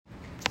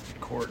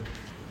record.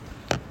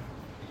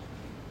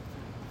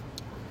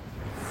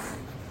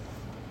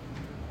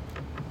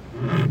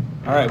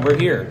 All right, we're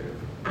here.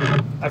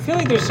 I feel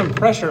like there's some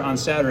pressure on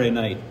Saturday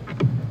night.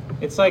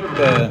 It's like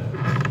got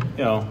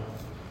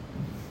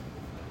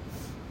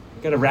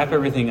to wrap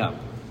everything up.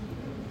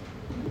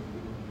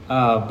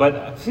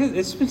 But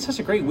it's been such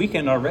a great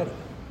weekend already.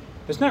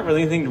 There's not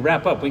really anything to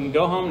wrap up. We could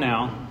go home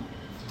now,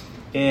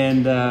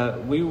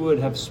 and we would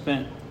have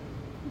spent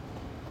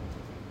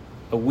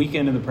a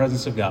weekend in the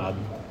presence of God,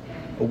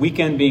 a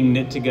weekend being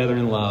knit together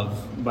in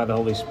love by the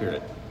Holy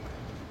Spirit.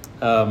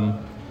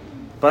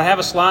 But I have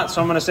a slot,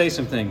 so I'm going to say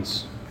some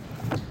things.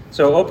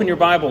 So open your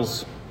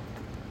Bibles.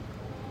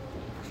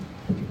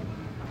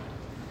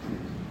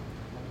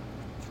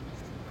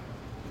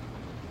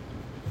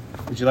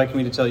 Would you like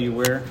me to tell you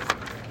where?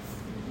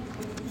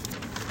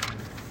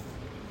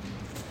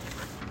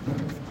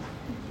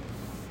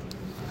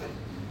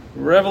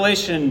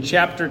 Revelation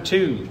chapter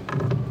 2,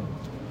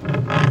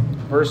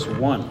 verse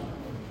 1.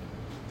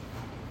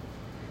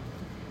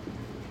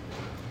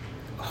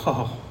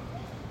 Oh,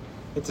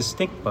 it's a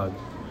stink bug.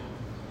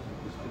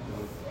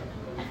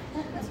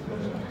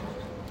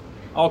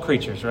 All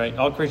creatures, right?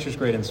 All creatures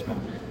great and small.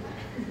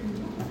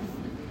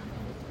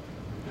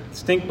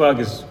 Stink bug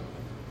is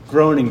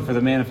groaning for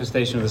the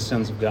manifestation of the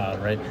sons of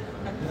God, right?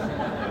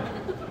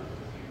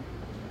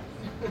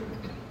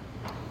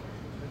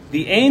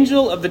 The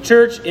angel of the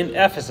church in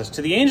Ephesus.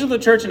 To the angel of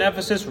the church in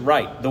Ephesus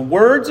write, the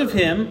words of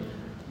him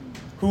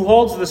who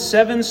holds the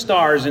 7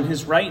 stars in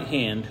his right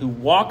hand, who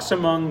walks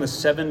among the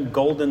 7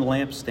 golden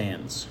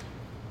lampstands.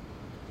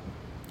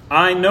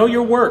 I know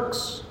your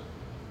works,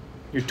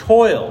 your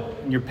toil,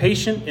 and your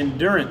patient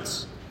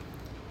endurance,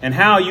 and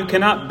how you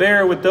cannot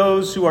bear with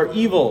those who are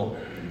evil,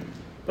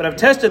 but have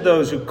tested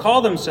those who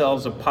call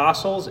themselves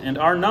apostles and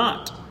are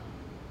not,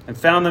 and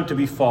found them to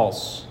be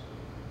false.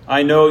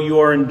 I know you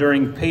are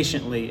enduring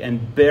patiently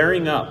and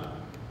bearing up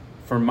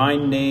for my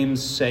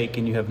name's sake,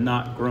 and you have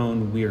not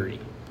grown weary.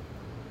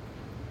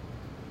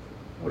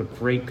 What a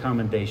great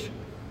commendation.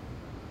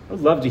 I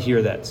would love to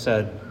hear that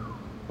said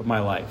of my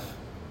life.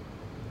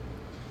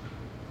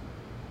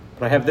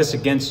 But I have this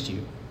against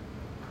you,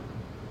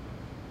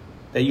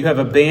 that you have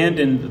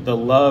abandoned the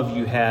love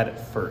you had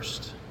at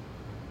first.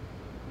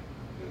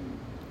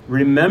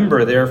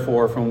 Remember,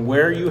 therefore, from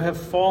where you have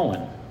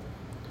fallen,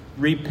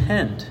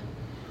 repent,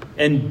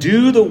 and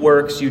do the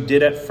works you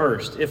did at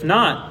first. If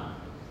not,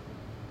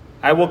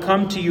 I will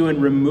come to you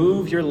and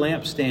remove your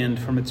lampstand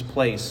from its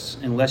place,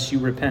 unless you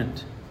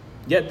repent.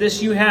 Yet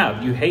this you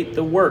have, you hate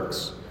the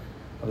works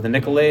of the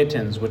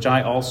Nicolaitans, which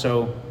I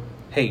also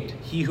hate.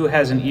 He who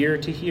has an ear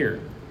to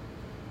hear.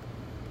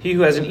 He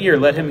who has an ear,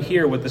 let him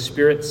hear what the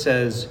Spirit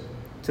says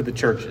to the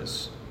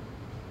churches.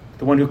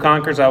 The one who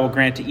conquers I will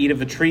grant to eat of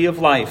the tree of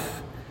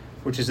life,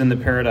 which is in the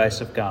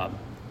paradise of God.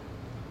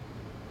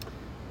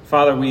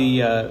 Father, we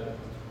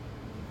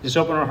just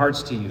open our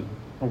hearts to you.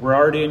 We're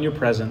already in your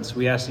presence.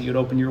 We ask that you'd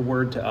open your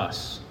word to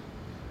us.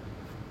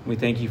 We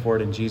thank you for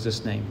it in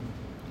Jesus' name.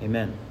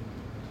 Amen.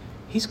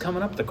 He's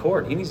coming up the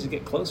court. He needs to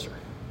get closer.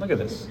 Look at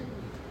this.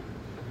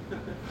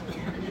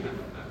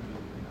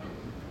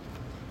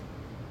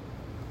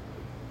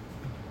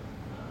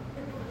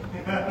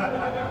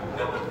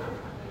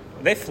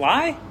 They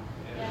fly?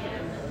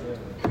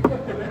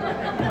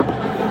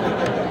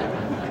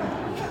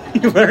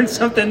 You learn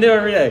something new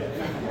every day.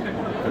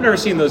 I've never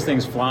seen those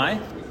things fly.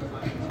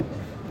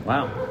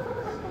 Wow.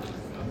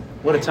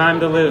 What a time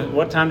to live.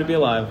 What time to be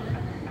alive.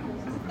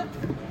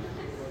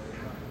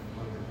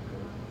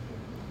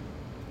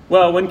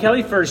 Well, when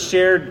Kelly first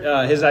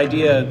shared his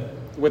idea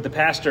with the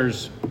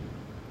pastors,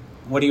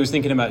 what he was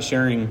thinking about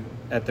sharing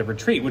at the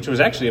retreat, which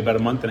was actually about a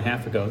month and a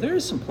half ago, there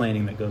is some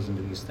planning that goes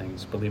into these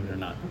things, believe it or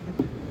not.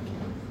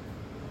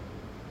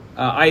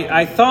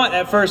 I thought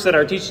at first that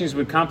our teachings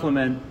would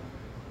complement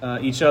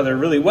each other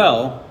really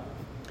well,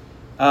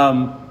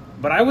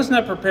 but I was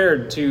not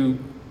prepared to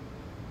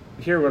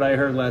hear what I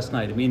heard last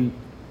night. I mean,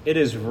 it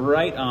is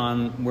right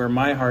on where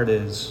my heart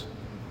is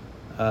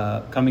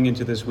coming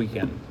into this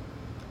weekend.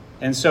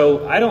 And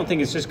so I don't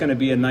think it's just going to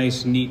be a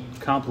nice, neat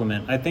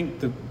compliment. I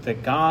think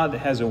that God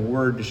has a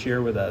word to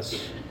share with us,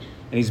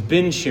 and he's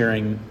been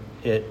sharing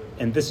it,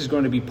 and this is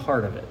going to be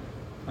part of it.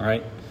 All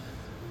right?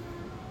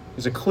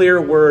 There's a clear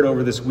word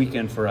over this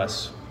weekend for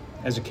us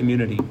as a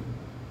community.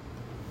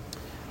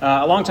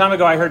 A long time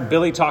ago, I heard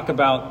Billy talk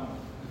about,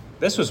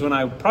 this was when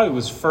I probably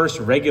was first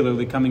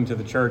regularly coming to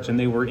the church, and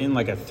they were in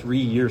like a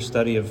 3-year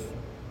study of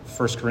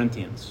 1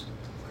 Corinthians.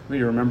 Do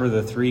you remember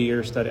the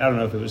 3-year study? I don't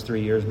know if it was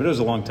 3 years, but it was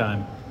a long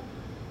time.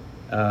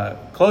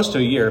 Close to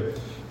a year.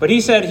 But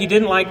he said he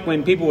didn't like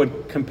when people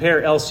would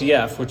compare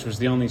LCF, which was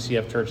the only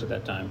CF church at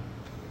that time,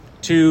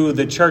 to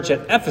the church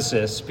at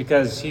Ephesus,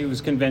 because he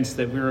was convinced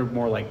that we were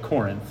more like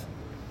Corinth.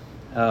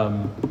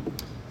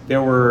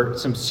 There were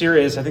some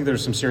serious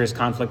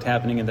conflict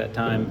happening at that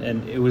time,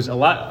 and it was a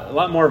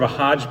lot more of a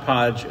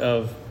hodgepodge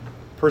of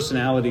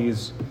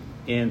personalities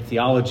and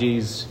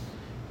theologies.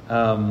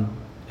 And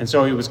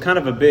so it was kind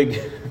of a big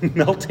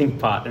melting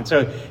pot. And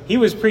so he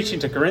was preaching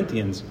to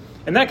Corinthians.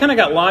 And that kind of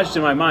got lodged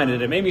in my mind,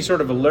 and it made me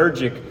sort of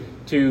allergic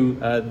to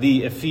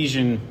the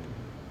Ephesian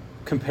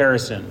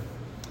comparison.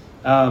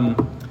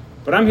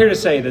 But I'm here to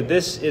say that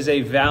this is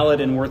a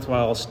valid and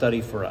worthwhile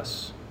study for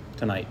us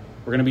tonight.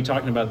 We're going to be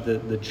talking about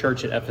the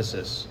church at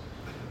Ephesus,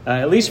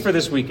 at least for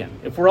this weekend.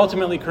 If we're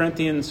ultimately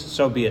Corinthians,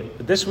 so be it.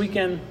 But this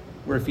weekend,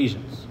 we're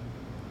Ephesians.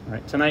 All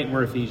right, tonight,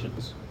 we're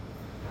Ephesians.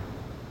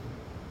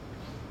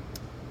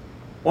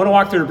 I want to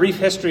walk through a brief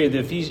history of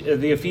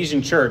the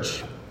Ephesian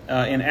church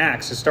in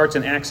Acts. It starts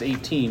in Acts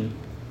 18.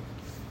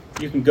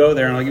 You can go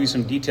there, and I'll give you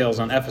some details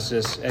on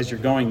Ephesus as you're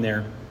going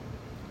there.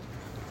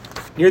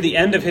 Near the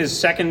end of his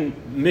second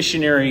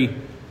missionary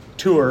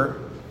tour,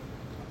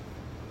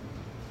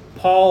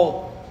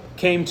 Paul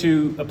came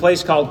to a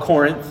place called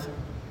Corinth,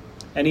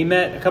 and he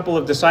met a couple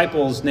of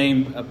disciples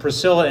named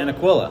Priscilla and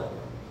Aquila.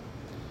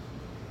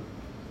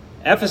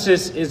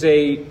 Ephesus is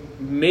a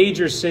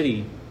major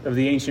city of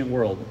the ancient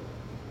world.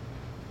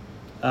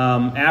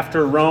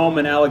 After Rome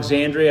and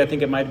Alexandria, I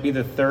think it might be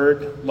the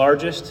third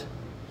largest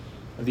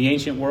of the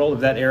ancient world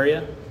of that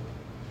area.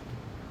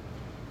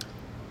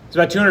 It's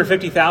about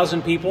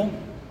 250,000 people.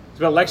 It's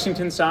about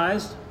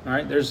Lexington-sized. All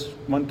right, there's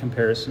one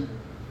comparison.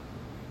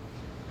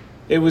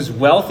 It was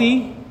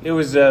wealthy. It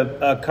was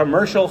a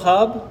commercial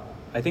hub.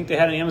 I think they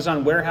had an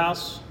Amazon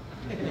warehouse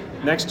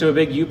next to a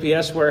big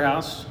UPS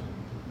warehouse.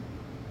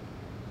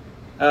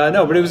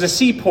 No, but it was a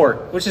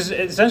seaport, which is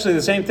essentially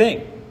the same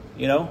thing.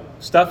 You know,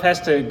 stuff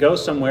has to go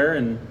somewhere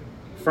and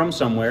from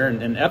somewhere,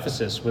 and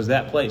Ephesus was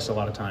that place a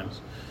lot of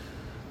times.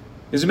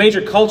 It was a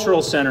major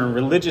cultural center,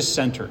 religious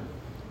center.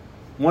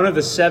 One of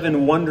the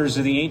 7 wonders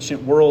of the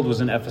ancient world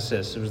was in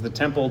Ephesus. It was the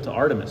temple to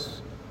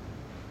Artemis.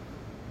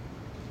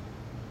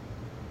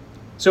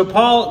 So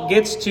Paul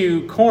gets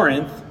to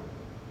Corinth.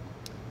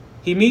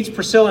 He meets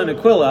Priscilla and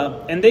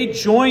Aquila, and they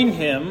join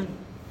him.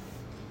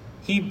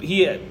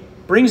 He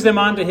brings them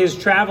onto his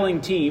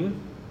traveling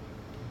team.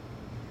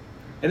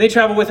 And they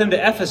travel with him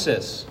to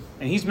Ephesus.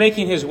 And he's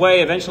making his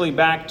way eventually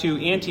back to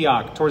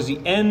Antioch towards the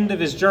end of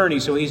his journey.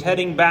 So he's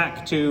heading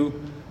back to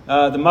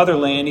the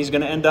motherland. He's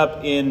going to end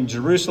up in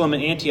Jerusalem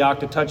and Antioch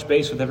to touch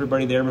base with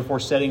everybody there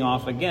before setting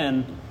off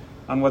again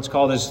on what's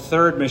called his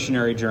third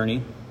missionary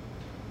journey.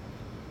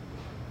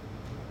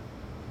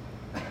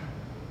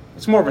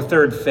 It's more of a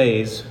third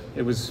phase.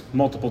 It was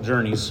multiple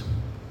journeys.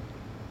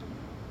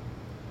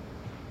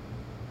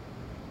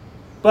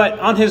 But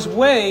on his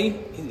way,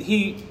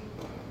 he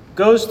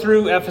goes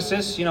through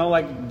Ephesus, you know,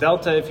 like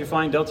Delta. If you're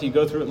flying Delta, you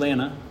go through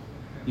Atlanta.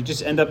 You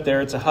just end up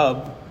there. It's a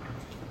hub.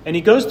 And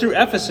he goes through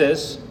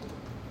Ephesus,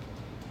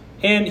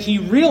 and he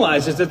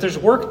realizes that there's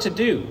work to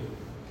do.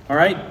 All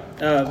right?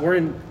 We're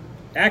in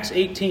Acts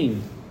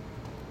 18.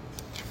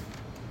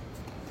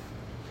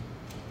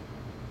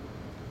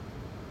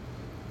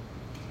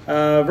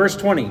 Verse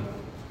 20.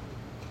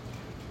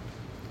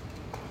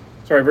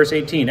 Verse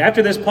 18.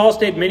 After this, Paul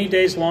stayed many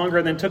days longer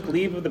and then took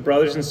leave of the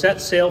brothers and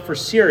set sail for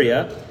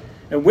Syria.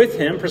 And with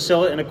him,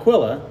 Priscilla and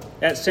Aquila.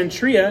 At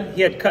Cenchrea,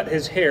 he had cut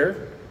his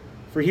hair,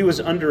 for he was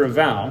under a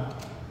vow.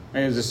 I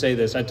have to say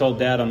this. I told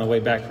Dad on the way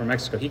back from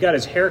Mexico. He got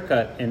his hair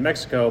cut in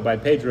Mexico by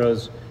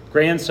Pedro's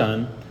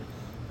grandson,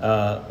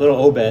 little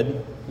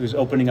Obed, who's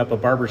opening up a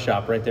barber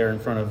shop right there in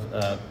front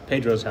of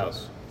Pedro's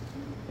house.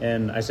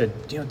 And I said,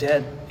 you know,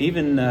 Dad,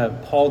 even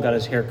Paul got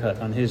his hair cut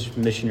on his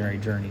missionary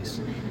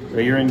journeys. So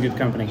you're in good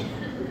company.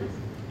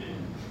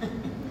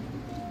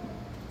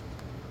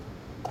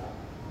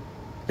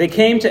 They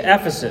came to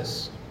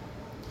Ephesus,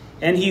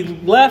 and he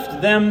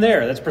left them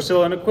there. That's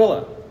Priscilla and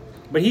Aquila.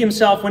 But he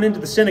himself went into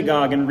the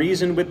synagogue and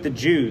reasoned with the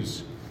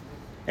Jews.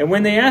 And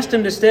when they asked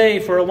him to stay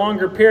for a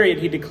longer period,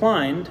 he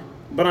declined.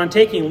 But on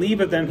taking leave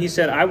of them, he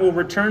said, I will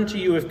return to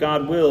you if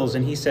God wills.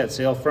 And he set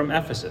sail from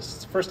Ephesus.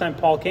 It's the first time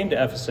Paul came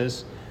to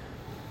Ephesus.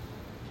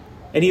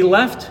 And he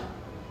left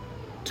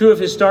 2 of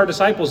his star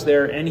disciples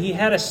there, and he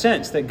had a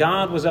sense that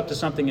God was up to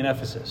something in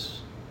Ephesus.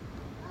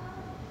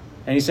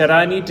 And he said,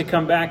 I need to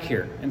come back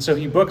here. And so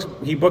he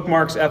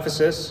bookmarks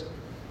Ephesus.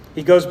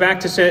 He goes back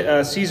to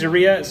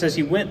Caesarea. It says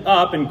he went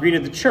up and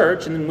greeted the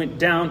church and then went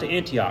down to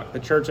Antioch, the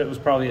church that was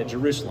probably at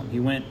Jerusalem. He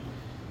went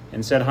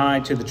and said hi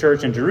to the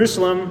church in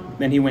Jerusalem.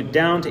 Then he went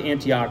down to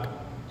Antioch.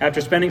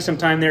 After spending some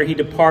time there, he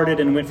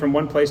departed and went from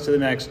one place to the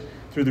next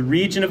through the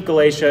region of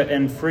Galatia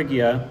and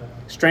Phrygia,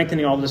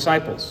 strengthening all the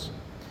disciples.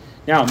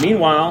 Now,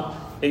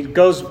 meanwhile,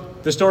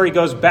 the story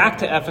goes back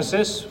to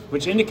Ephesus,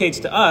 which indicates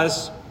to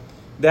us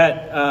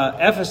that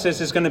Ephesus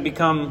is going to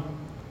become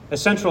a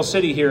central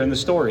city here in the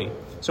story.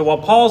 So while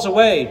Paul's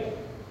away,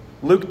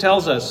 Luke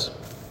tells us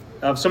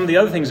of some of the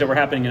other things that were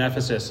happening in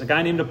Ephesus. A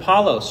guy named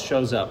Apollos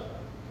shows up,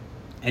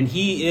 and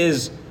he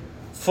is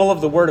full of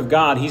the Word of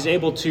God. He's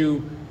able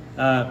to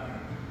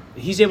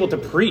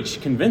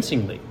preach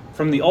convincingly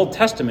from the Old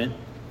Testament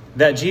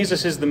that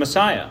Jesus is the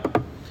Messiah.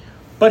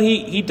 But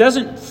he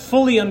doesn't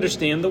fully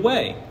understand the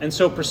way. And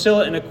so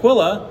Priscilla and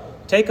Aquila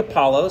take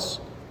Apollos,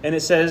 and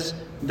it says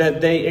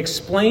that they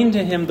explain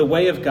to him the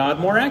way of God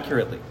more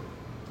accurately.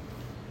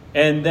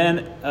 And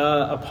then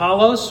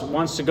Apollos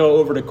wants to go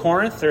over to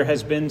Corinth. There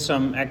has been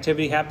some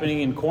activity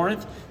happening in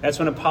Corinth. That's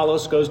when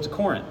Apollos goes to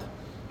Corinth.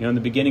 In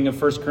the beginning of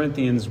 1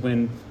 Corinthians,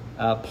 when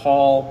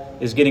Paul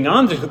is getting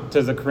on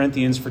to the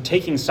Corinthians for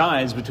taking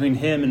sides between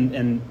him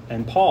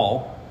and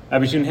Paul,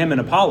 between him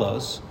and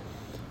Apollos.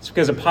 It's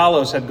because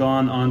Apollos had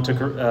gone on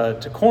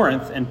to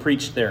Corinth and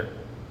preached there.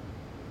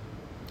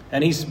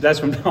 And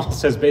that's when Paul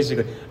says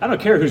basically, I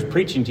don't care who's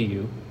preaching to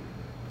you.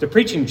 If they're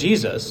preaching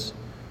Jesus,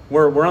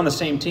 we're on the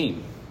same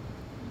team.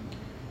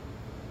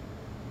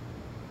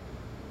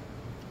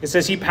 It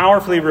says he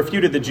powerfully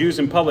refuted the Jews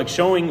in public,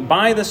 showing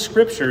by the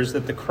scriptures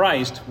that the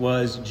Christ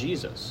was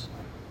Jesus.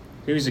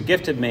 He was a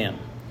gifted man.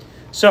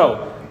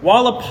 So,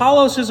 while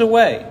Apollos is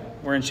away,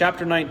 we're in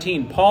chapter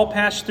 19, Paul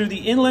passed through the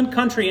inland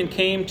country and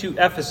came to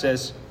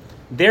Ephesus.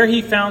 There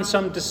he found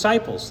some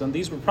disciples, and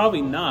these were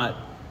probably not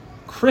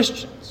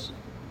Christians.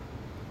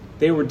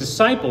 They were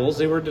disciples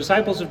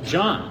of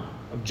John,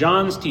 of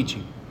John's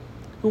teaching,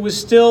 who was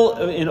still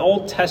an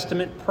Old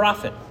Testament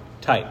prophet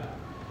type.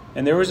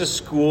 And there was a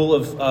school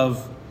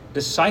of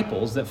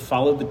disciples that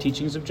followed the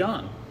teachings of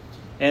John.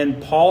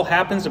 And Paul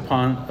happens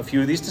upon a few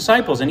of these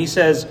disciples, and he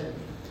says,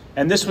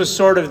 and this was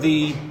sort of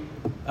the,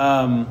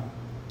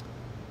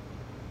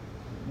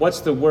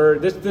 what's the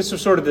word? This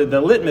was sort of the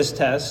litmus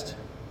test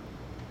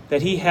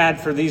that he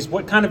had for these.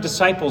 What kind of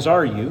disciples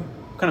are you?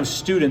 What kind of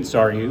students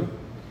are you?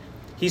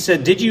 He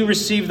said, did you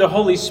receive the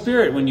Holy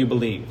Spirit when you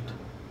believed?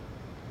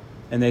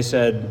 And they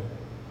said,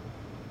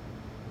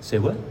 say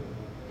what?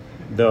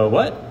 The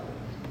what?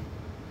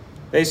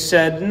 They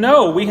said,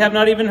 no, we have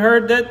not even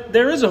heard that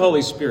there is a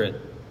Holy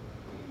Spirit.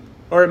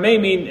 Or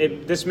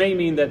this may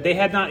mean that they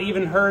had not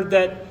even heard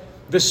that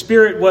the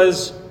Spirit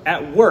was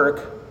at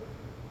work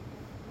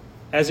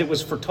as it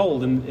was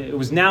foretold. And it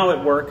was now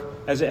at work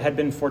as it had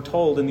been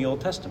foretold in the Old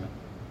Testament.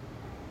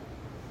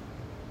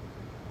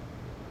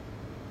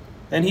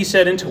 And he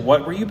said, into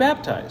what were you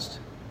baptized?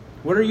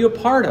 What are you a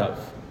part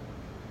of?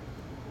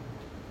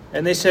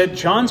 And they said,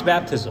 John's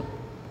baptism.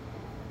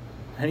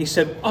 And he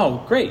said,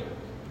 oh, great.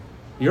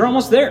 You're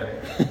almost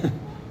there.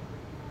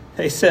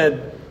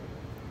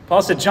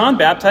 Paul said, John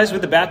baptized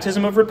with the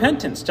baptism of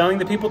repentance, telling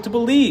the people to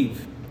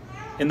believe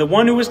in the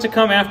one who was to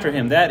come after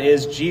him, that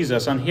is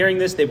Jesus. On hearing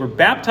this, they were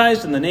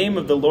baptized in the name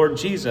of the Lord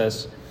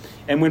Jesus.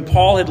 And when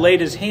Paul had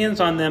laid his hands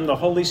on them, the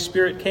Holy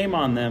Spirit came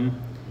on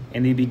them,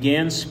 and they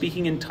began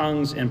speaking in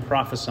tongues and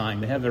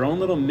prophesying. They have their own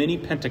little mini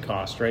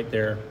Pentecost right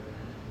there.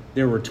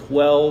 There were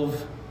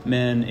 12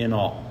 men in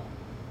all.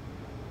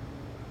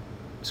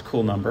 It's a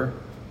cool number.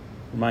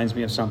 Reminds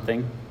me of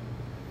something.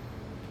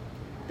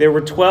 There were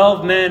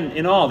 12 men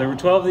in all. There were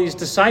 12 of these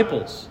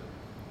disciples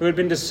who had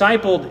been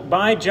discipled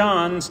by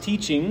John's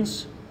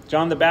teachings,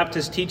 John the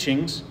Baptist's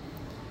teachings,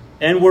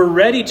 and were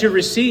ready to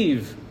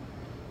receive.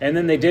 And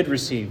then they did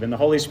receive, and the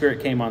Holy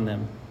Spirit came on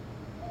them.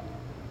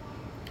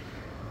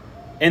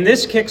 And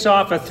this kicks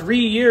off a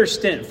 3-year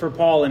stint for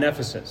Paul in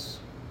Ephesus.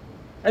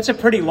 That's a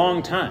pretty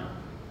long time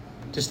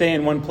to stay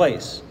in one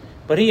place.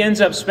 But he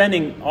ends up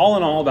spending, all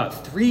in all,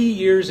 about 3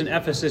 years in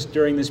Ephesus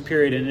during this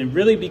period, and it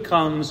really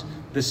becomes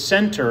the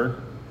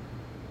center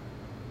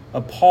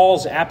of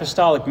Paul's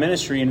apostolic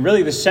ministry, and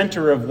really the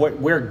center of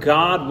where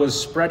God was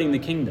spreading the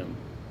kingdom.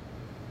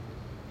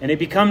 And it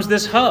becomes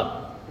this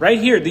hub right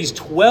here. These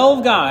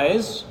 12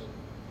 guys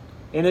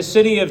in a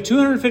city of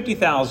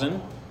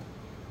 250,000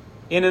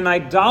 in an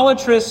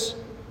idolatrous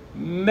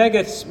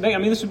this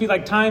would be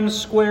like Times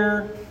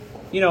Square,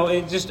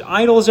 just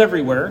idols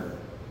everywhere.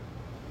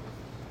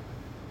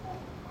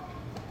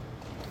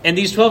 And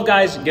these 12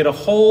 guys get a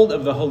hold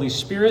of the Holy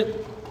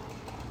Spirit,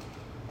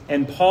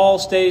 and Paul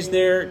stays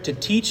there to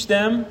teach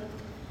them,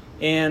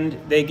 and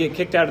they get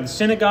kicked out of the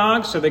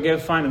synagogue, so they go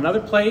find another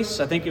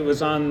place. I think it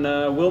was on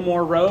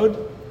Wilmore Road,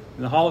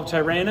 in the Hall of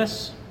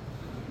Tyrannus.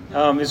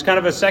 It's kind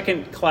of a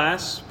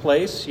second-class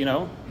place,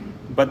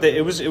 but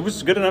it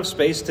was good enough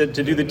space to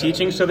do the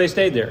teaching, so they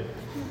stayed there.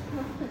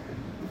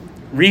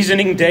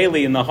 Reasoning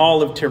daily in the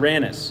Hall of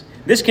Tyrannus.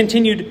 This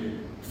continued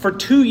for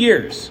 2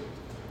 years.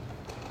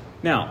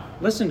 Now,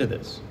 listen to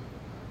this.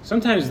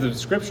 Sometimes the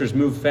scriptures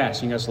move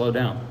fast. You got to slow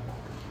down.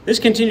 This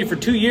continued for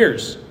 2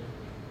 years,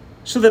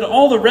 so that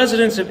all the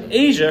residents of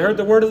Asia heard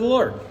the word of the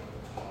Lord.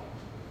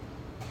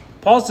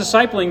 Paul's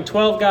discipling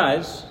 12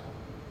 guys.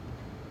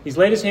 He's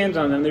laid his hands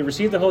on them. They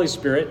receive the Holy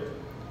Spirit,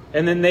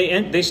 and then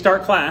they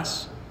start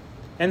class.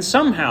 And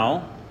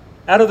somehow,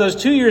 out of those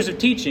 2 years of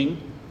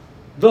teaching,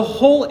 the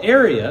whole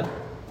area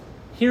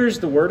hears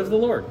the word of the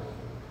Lord.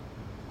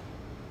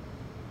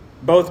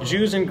 Both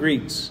Jews and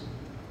Greeks.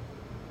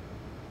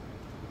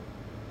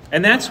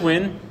 And that's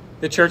when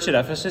the church at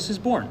Ephesus is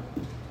born.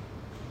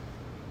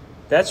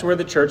 That's where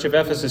the church of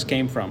Ephesus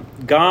came from.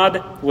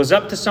 God was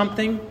up to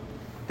something.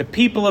 The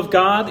people of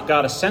God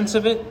got a sense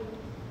of it.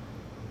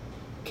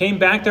 Came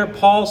back there.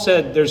 Paul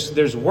said,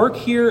 there's work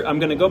here. I'm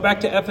going to go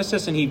back to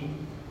Ephesus. And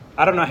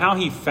I don't know how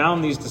he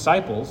found these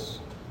disciples,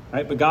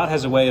 right? But God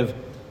has a way of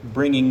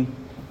bringing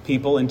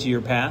people into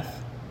your path.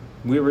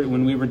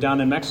 When we were down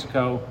in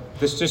Mexico,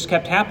 this just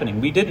kept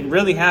happening. We didn't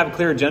really have a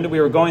clear agenda. We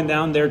were going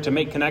down there to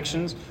make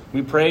connections.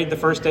 We prayed the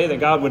first day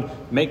that God would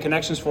make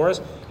connections for us.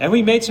 And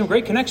we made some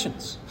great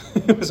connections.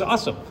 It was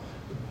awesome.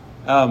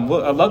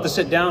 I'd love to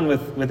sit down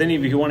with any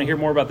of you who want to hear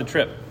more about the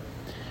trip.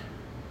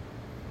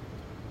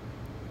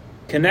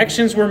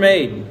 Connections were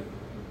made.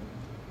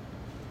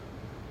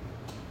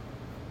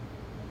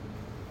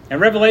 And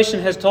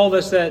Revelation has told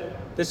us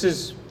that this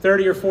is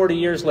 30 or 40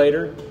 years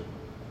later,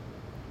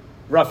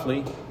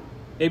 roughly,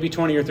 maybe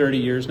 20 or 30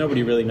 years.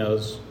 Nobody really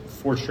knows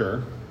for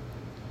sure.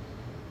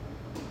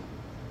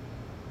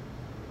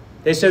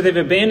 They said they've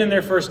abandoned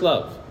their first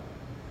love.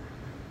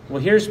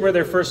 Well, here's where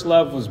their first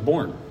love was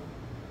born.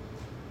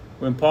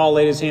 When Paul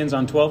laid his hands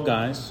on 12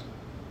 guys,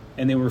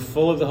 and they were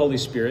full of the Holy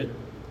Spirit,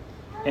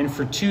 and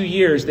for 2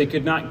 years they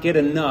could not get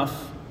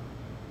enough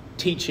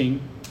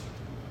teaching.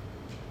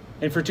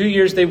 And for 2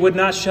 years they would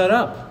not shut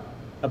up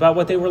about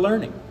what they were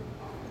learning.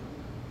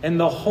 And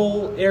the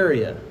whole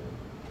area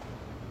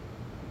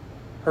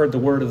heard the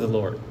word of the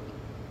Lord.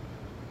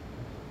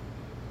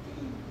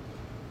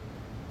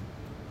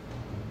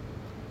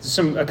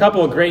 A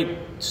couple of great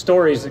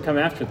stories that come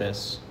after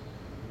this.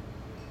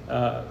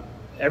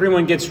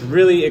 Everyone gets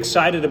really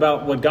excited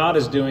about what God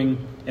is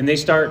doing, and they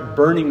start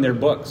burning their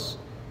books.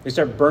 They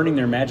start burning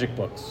their magic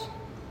books.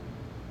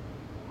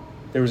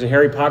 There was a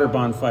Harry Potter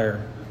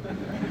bonfire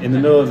in the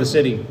middle of the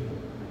city.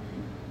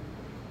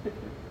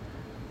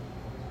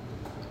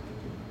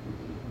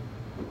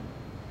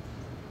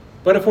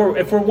 But if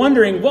we're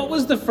wondering, what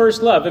was the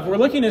first love? If we're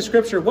looking at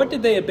Scripture, what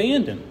did they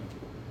abandon?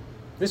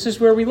 This is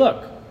where we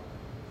look.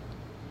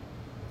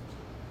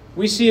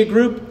 We see a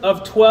group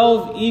of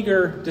 12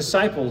 eager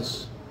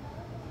disciples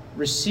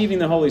receiving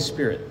the Holy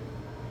Spirit.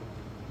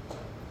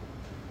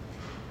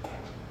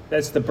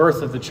 That's the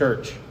birth of the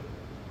church.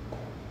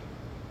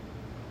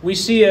 We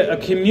see a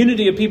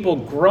community of people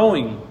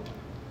growing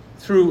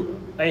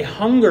through a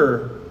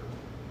hunger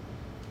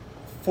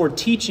for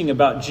teaching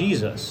about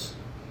Jesus.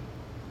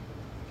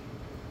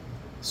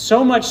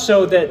 So much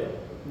so that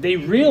they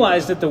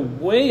realize that the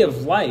way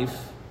of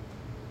life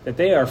that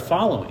they are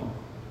following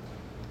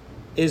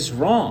is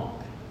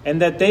wrong,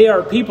 and that they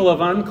are people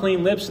of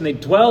unclean lips, and they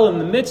dwell in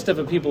the midst of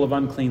a people of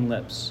unclean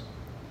lips.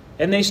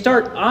 And they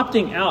start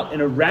opting out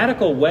in a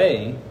radical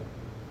way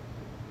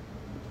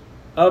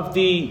of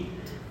the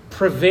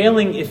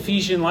prevailing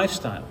Ephesian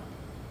lifestyle.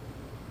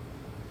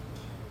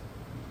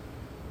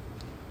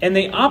 And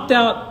they opt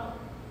out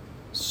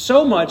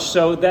so much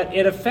so that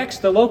it affects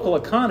the local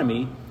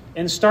economy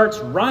and starts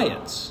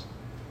riots.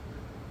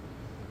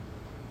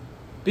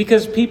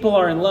 Because people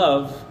are in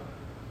love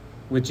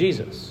with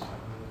Jesus.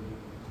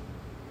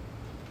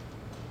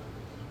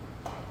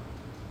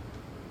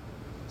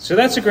 So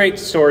that's a great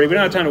story. We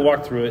don't have time to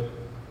walk through it.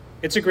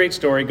 It's a great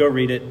story. Go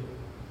read it.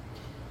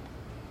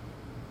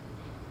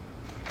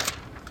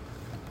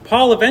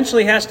 Paul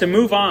eventually has to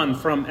move on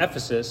from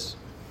Ephesus.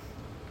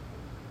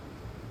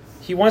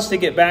 He wants to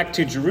get back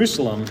to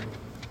Jerusalem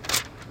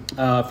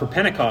for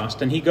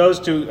Pentecost, and he goes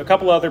to a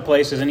couple other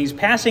places, and he's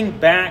passing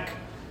back.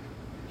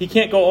 He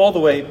can't go all the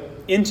way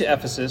into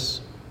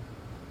Ephesus,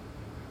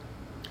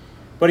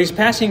 but he's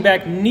passing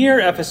back near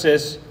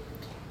Ephesus,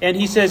 and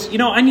he says,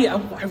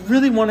 I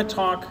really want to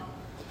talk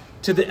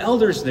to the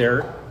elders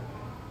there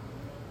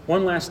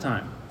one last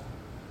time.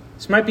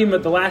 This might be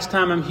the last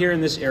time I'm here in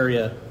this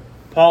area.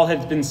 Paul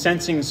had been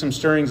sensing some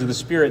stirrings of the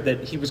Spirit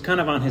that he was kind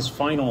of on his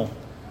final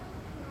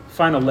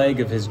leg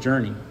of his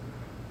journey,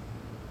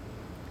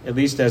 at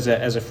least as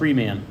a free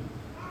man.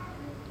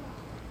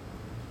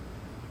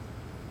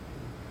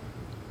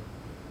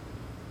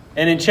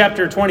 And in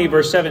chapter 20,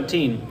 verse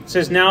 17, it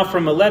says, "Now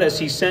from Miletus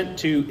he sent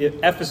to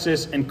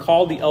Ephesus and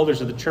called the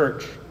elders of the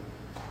church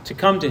to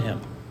come to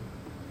him."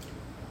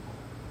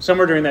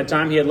 Somewhere during that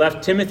time, he had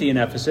left Timothy in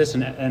Ephesus,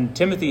 and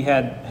Timothy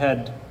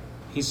had,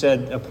 he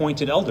said,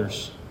 appointed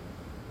elders,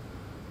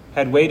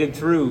 had waded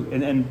through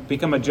and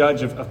become a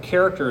judge of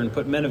character and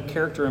put men of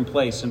character in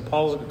place. And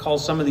Paul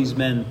calls some of these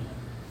men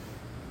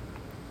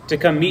to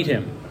come meet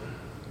him.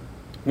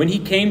 When he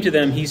came to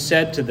them, he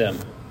said to them,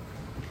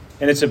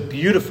 and it's a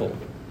beautiful,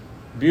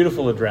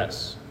 beautiful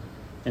address.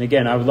 And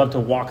again, I would love to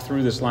walk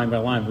through this line by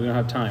line, but we don't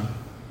have time.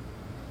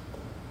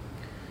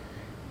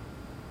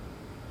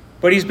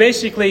 But he's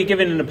basically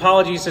given an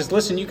apology. He says,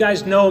 listen, you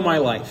guys know my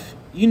life.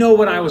 You know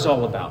what I was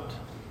all about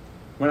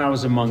when I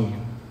was among you.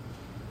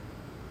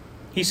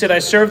 He said, I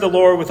served the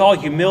Lord with all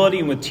humility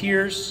and with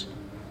tears.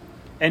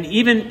 And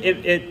even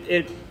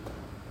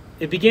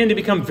it began to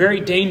become very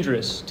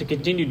dangerous to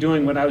continue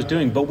doing what I was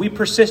doing. But we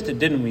persisted,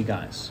 didn't we,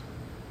 guys?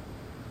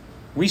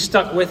 We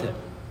stuck with it.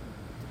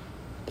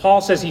 Paul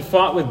says he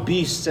fought with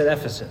beasts at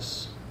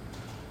Ephesus.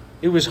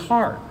 It was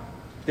hard.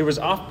 There was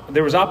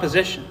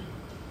opposition.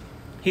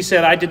 He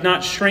said, I did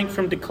not shrink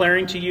from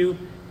declaring to you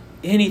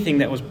anything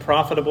that was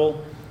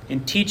profitable,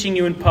 in teaching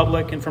you in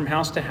public and from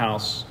house to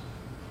house.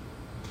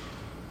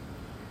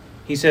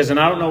 He says, and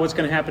I don't know what's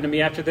going to happen to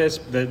me after this.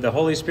 The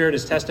Holy Spirit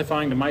is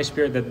testifying to my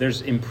spirit that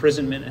there's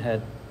imprisonment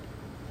ahead.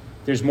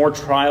 There's more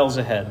trials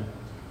ahead.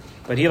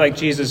 But he, like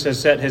Jesus, has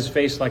set his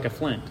face like a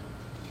flint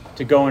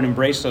to go and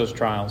embrace those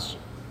trials.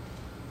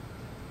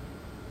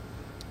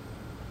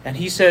 And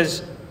he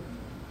says,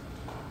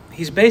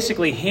 he's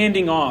basically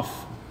handing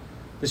off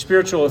the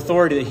spiritual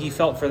authority that he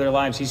felt for their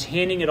lives, he's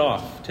handing it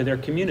off to their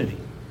community.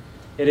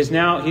 It is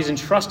now, he's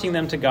entrusting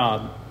them to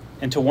God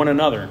and to one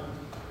another.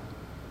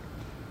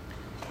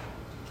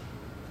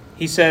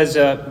 He says,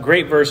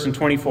 great verse in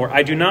 24,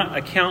 I do not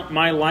account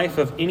my life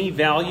of any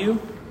value,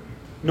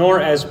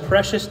 nor as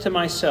precious to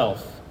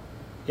myself,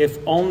 if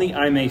only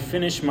I may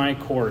finish my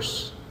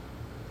course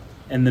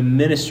and the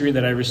ministry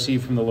that I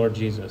received from the Lord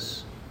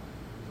Jesus.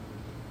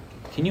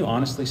 Can you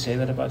honestly say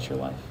that about your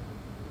life?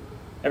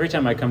 Every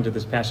time I come to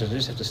this passage, I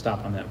just have to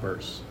stop on that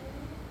verse.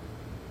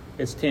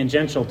 It's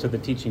tangential to the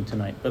teaching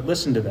tonight, but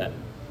listen to that.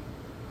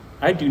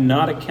 I do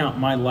not account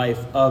my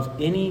life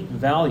of any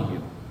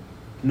value,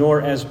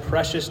 nor as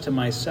precious to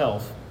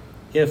myself,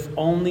 if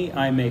only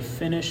I may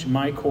finish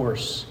my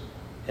course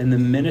in the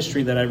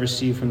ministry that I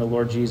received from the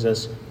Lord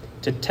Jesus,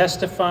 to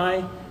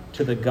testify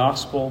to the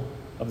gospel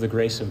of the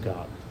grace of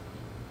God.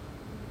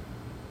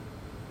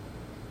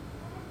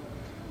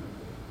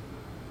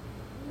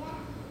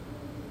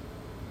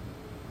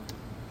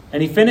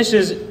 And he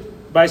finishes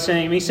by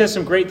saying, he says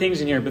some great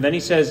things in here, but then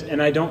he says, and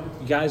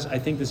guys, I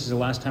think this is the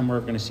last time we're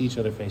going to see each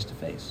other face to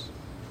face.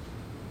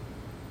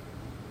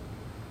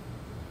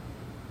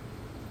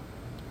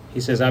 He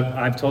says,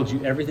 I've told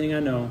you everything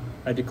I know.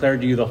 I declared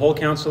to you the whole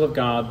counsel of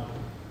God.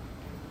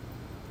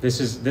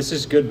 This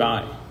is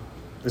goodbye.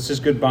 This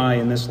is goodbye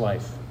in this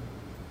life.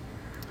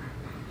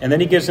 And then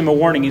he gives them a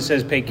warning. He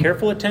says, pay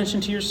careful attention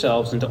to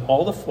yourselves and to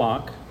all the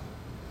flock.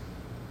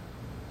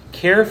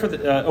 Care for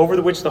over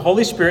which the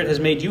Holy Spirit has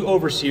made you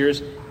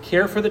overseers.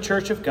 Care for the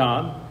church of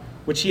God,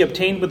 which he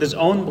obtained with his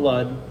own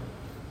blood.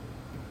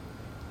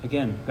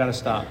 Again, got to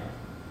stop.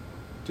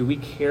 Do we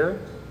care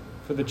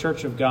for the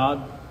church of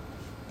God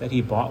that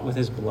he bought with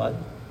his blood?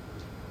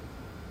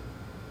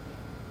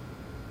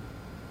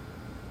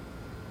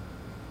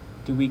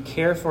 Do we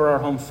care for our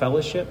home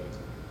fellowship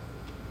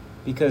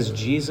because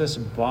Jesus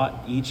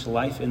bought each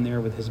life in there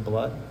with his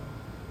blood?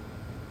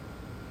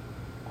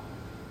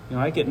 You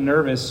know, I get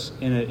nervous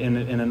in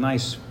a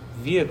nice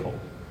vehicle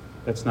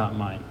that's not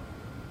mine.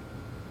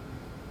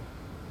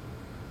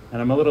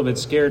 And I'm a little bit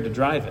scared to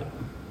drive it.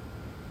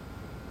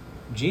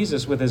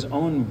 Jesus, with his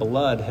own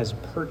blood, has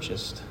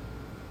purchased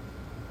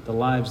the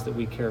lives that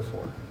we care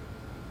for.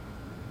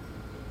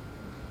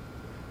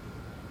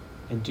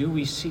 And do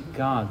we seek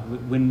God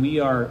when we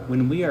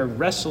are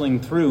wrestling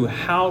through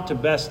how to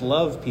best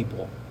love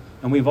people?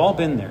 And we've all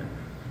been there.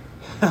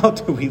 How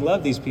do we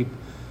love these people?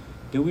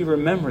 Do we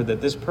remember that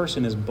this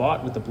person is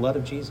bought with the blood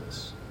of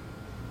Jesus?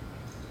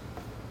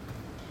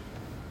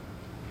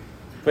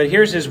 But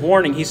here's his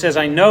warning. He says,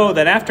 I know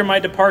that after my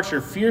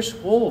departure, fierce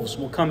wolves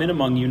will come in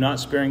among you, not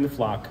sparing the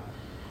flock.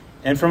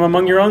 And from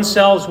among your own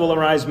selves will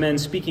arise men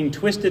speaking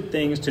twisted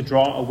things to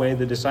draw away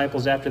the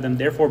disciples after them.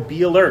 Therefore,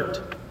 be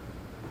alert.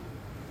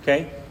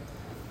 Okay?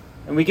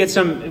 And we get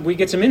some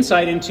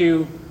insight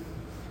into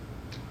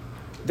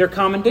their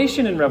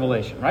commendation in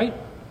Revelation, right?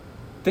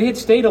 They had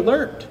stayed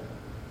alert.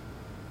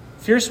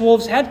 Fierce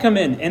wolves had come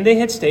in, and they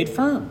had stayed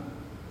firm.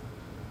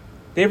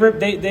 They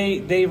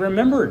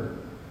remembered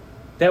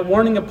that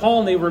warning of Paul,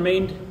 and they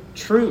remained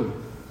true.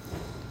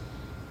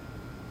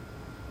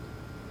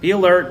 Be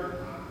alert.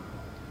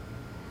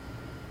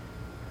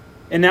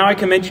 And now I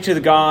commend you to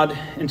the God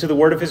and to the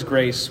word of his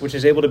grace, which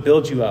is able to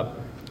build you up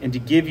and to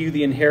give you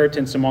the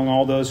inheritance among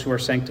all those who are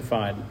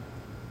sanctified.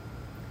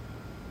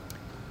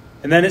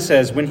 And then it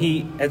says, when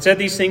he had said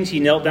these things, he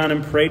knelt down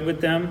and prayed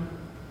with them.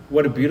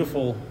 What a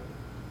beautiful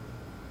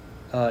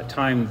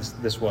time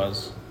this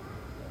was.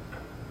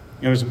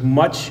 There was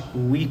much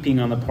weeping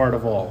on the part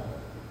of all.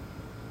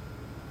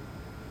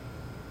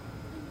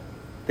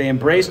 They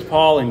embraced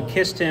Paul and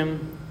kissed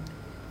him,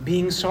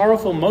 being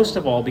sorrowful most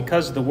of all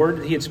because of the word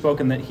that he had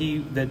spoken,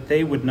 that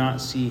they would not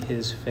see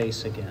his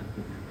face again.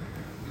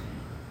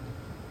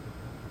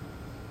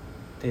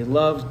 They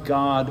loved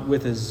God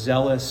with a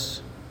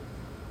zealous,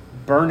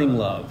 burning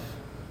love.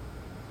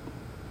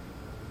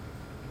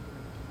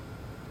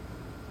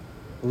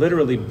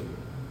 Literally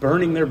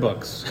burning their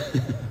books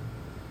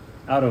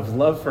out of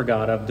love for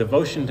God, out of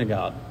devotion to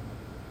God.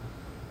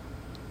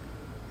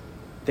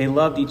 They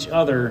loved each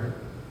other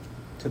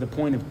to the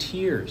point of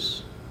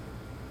tears.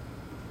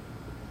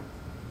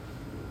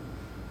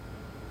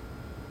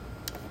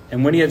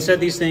 And when he had said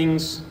these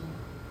things,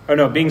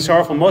 being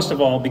sorrowful most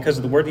of all because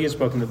of the word he had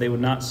spoken, that they would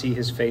not see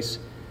his face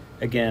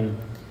again,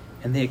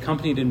 and they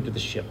accompanied him to the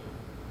ship.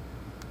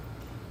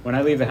 When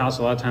I leave the house,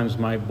 a lot of times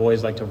my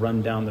boys like to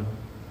run down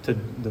to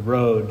the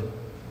road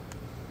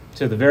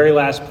to the very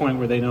last point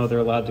where they know they're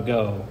allowed to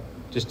go,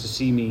 just to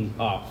see me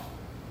off.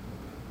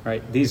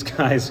 Right? These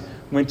guys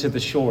went to the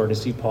shore to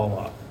see Paul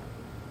off.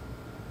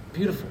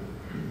 Beautiful.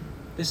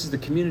 This is the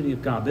community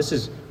of God. This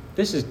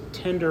is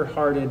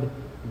tender-hearted,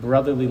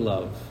 brotherly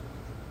love.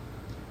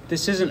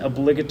 This isn't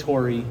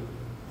obligatory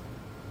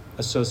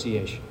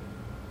association.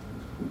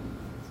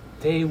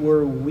 They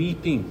were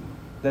weeping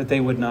that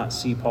they would not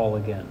see Paul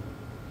again.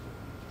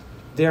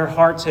 Their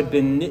hearts had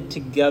been knit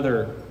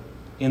together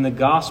in the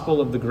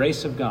gospel of the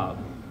grace of God,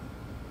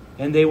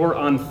 and they were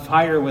on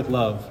fire with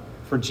love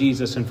for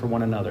Jesus and for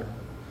one another.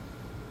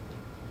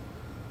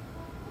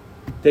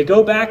 They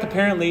go back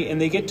apparently and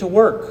they get to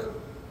work.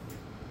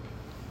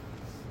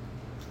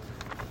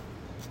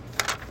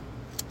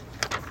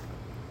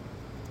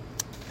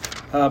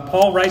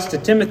 Paul writes to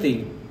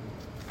Timothy,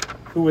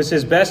 who was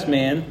his best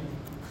man,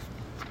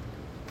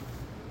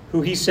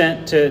 who he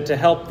sent to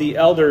help the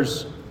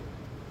elders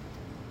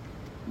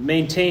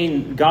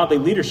maintain godly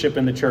leadership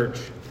in the church.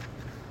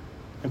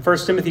 In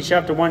 1 Timothy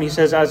chapter 1, he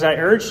says, "As I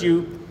urged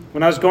you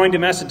when I was going to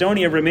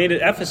Macedonia, remain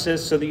at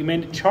Ephesus, so that you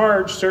may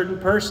charge certain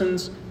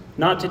persons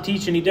not to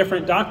teach any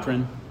different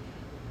doctrine."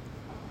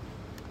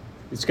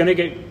 It's going to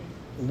get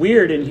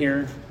weird in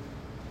here.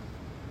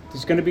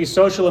 There's going to be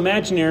social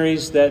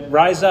imaginaries that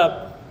rise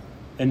up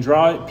and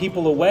draw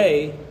people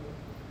away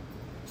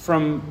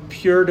from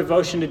pure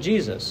devotion to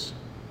Jesus.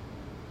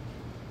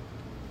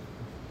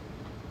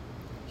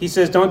 He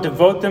says, "Don't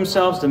devote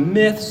themselves to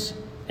myths,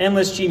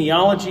 endless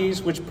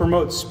genealogies, which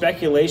promote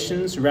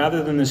speculations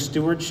rather than the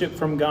stewardship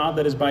from God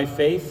that is by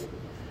faith.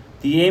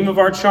 The aim of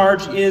our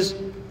charge is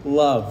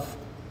love."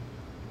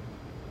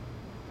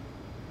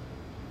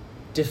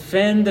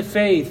 Defend the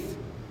faith.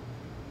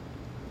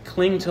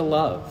 Cling to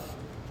love.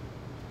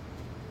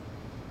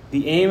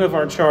 The aim of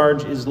our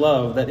charge is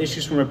love that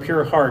issues from a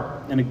pure heart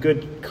and a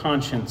good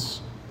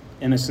conscience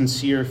and a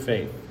sincere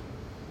faith.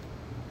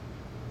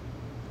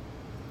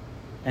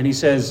 And he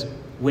says,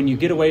 when you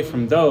get away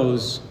from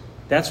those,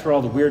 that's where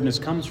all the weirdness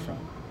comes from.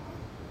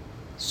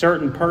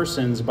 Certain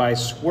persons, by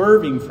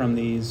swerving from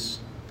these,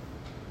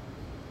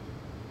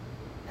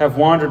 have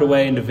wandered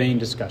away into vain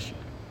discussion.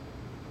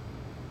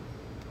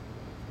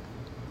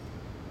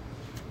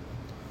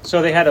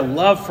 So they had a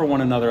love for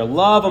one another, a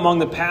love among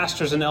the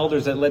pastors and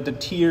elders that led to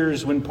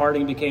tears when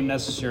parting became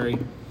necessary.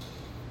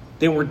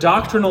 They were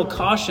doctrinal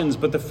cautions,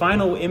 but the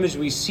final image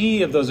we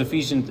see of those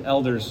Ephesian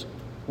elders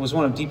was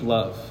one of deep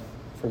love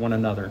for one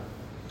another.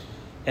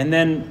 And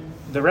then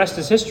the rest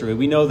is history.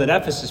 We know that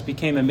Ephesus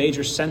became a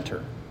major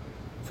center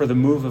for the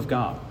move of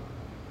God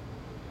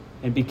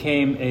and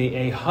became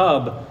a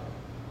hub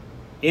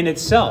in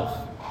itself.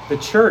 The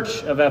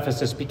church of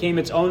Ephesus became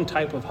its own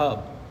type of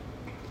hub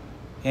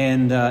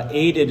and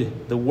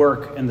aided the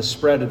work and the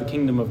spread of the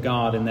kingdom of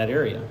God in that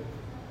area.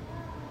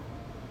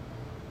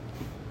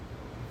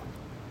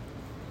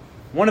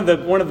 One of the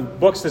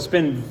books that's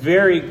been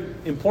very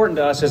important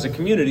to us as a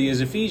community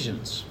is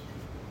Ephesians,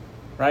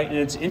 right? And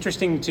it's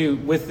interesting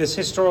with this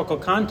historical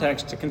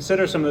context, to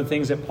consider some of the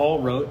things that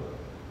Paul wrote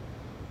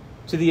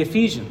to the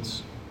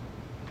Ephesians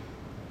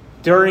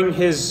during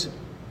his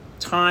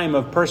time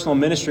of personal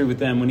ministry with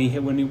them. When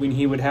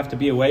he would have to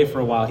be away for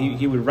a while,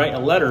 he would write a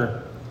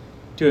letter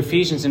to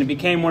Ephesians, and it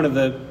became one of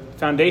the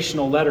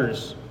foundational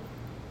letters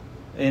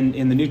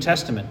in the New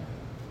Testament.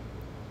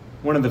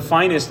 One of the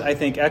finest, I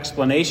think,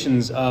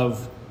 explanations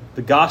of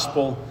the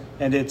gospel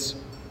and its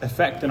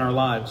effect in our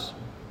lives.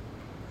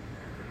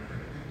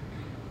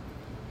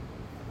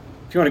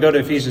 If you want to go to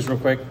Ephesians real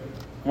quick,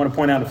 I want to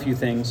point out a few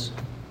things.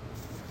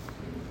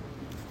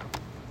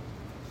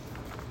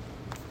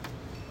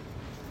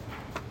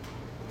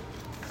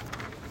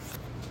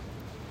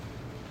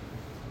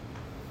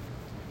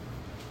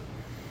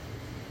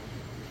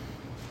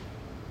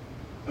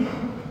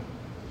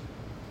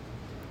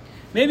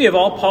 Maybe of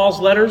all Paul's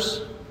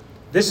letters,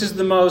 this is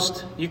the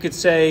most, you could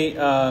say,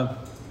 I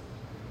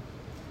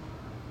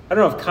don't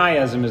know if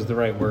chiasm is the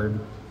right word,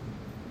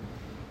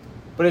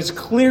 but it's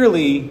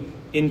clearly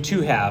in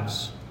two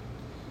halves.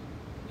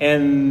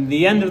 And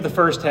the end of the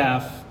first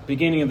half,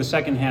 beginning of the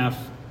second half,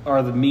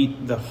 are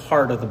the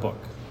heart of the book.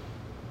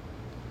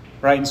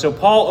 Right? And so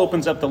Paul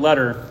opens up the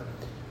letter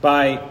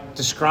by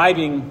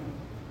describing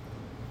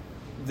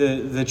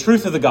the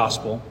truth of the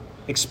gospel,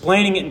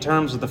 explaining it in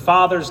terms of the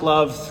Father's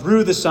love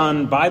through the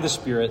Son by the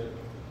Spirit.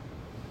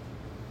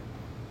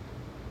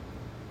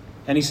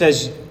 And he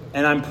says,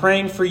 and I'm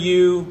praying for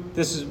you.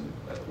 This is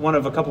one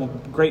of a couple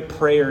of great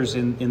prayers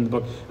in the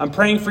book. I'm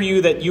praying for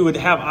you that you would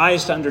have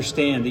eyes to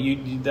understand,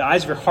 that the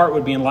eyes of your heart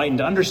would be enlightened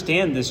to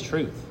understand this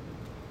truth.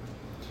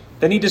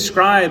 Then he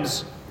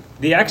describes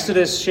the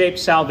Exodus-shaped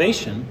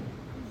salvation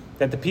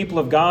that the people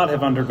of God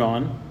have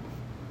undergone.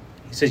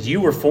 He says,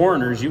 you were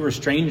foreigners, you were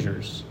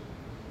strangers.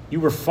 You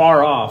were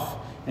far off,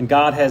 and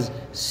God has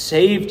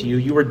saved you.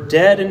 You were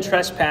dead in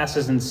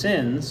trespasses and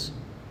sins.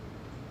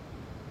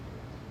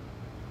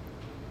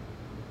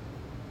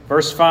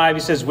 Verse 5, he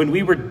says, when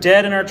we were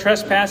dead in our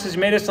trespasses, he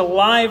made us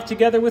alive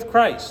together with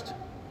Christ.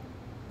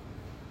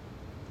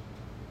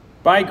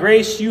 By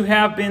grace you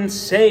have been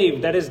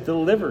saved, that is,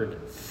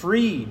 delivered,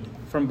 freed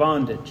from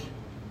bondage,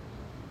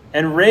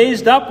 and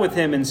raised up with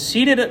him and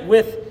seated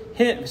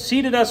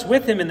us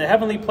with him in the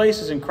heavenly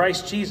places in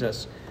Christ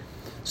Jesus,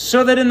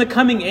 so that in the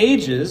coming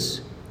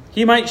ages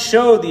he might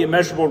show the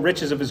immeasurable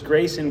riches of his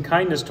grace and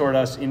kindness toward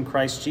us in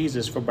Christ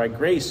Jesus. For by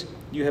grace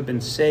you have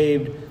been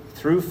saved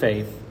through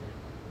faith.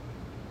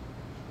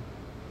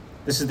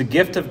 This is the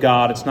gift of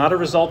God. It's not a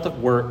result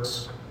of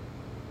works,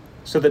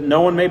 so that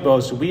no one may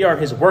boast. We are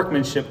his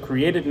workmanship,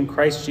 created in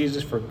Christ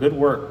Jesus for good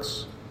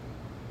works,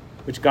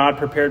 which God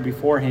prepared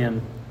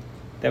beforehand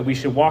that we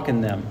should walk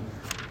in them.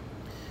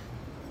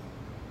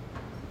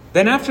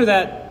 Then after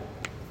that,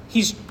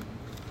 he's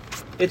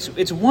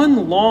it's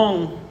one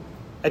long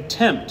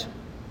attempt.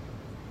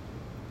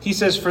 He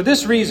says, for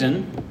this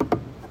reason,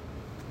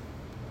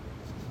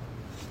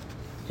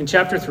 in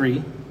chapter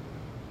 3,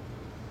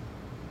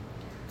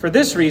 for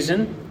this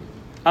reason,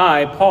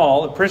 I,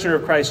 Paul, a prisoner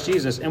of Christ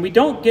Jesus, and we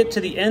don't get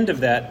to the end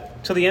of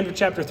that till the end of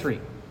chapter 3.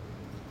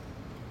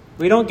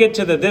 We don't get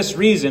to this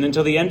reason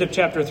until the end of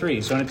chapter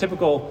 3. So in a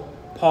typical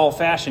Paul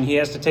fashion, he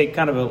has to take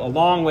kind of a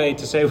long way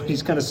to say what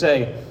he's going to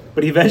say,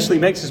 but he eventually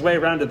makes his way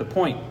around to the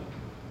point.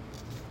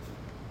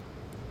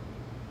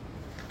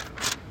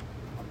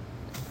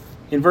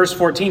 In verse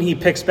 14, he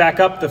picks back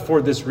up the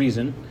for this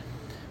reason.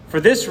 For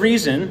this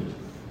reason,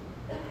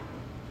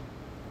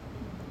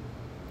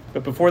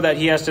 but before that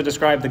he has to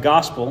describe the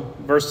gospel.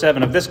 Verse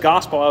 7, of this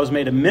gospel I was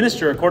made a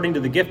minister according to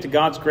the gift of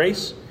God's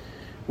grace,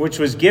 which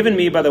was given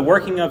me by the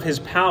working of his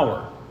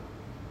power.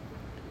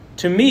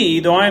 To me,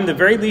 though I am the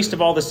very least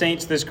of all the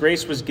saints, this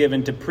grace was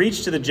given to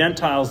preach to the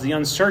Gentiles the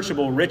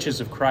unsearchable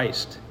riches of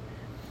Christ,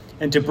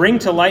 and to bring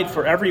to light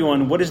for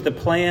everyone what is the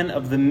plan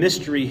of the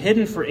mystery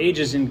hidden for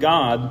ages in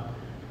God,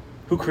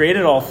 who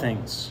created all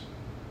things,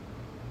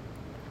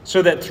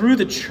 so that through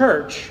the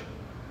church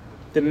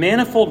the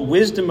manifold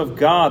wisdom of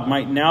God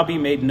might now be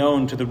made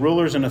known to the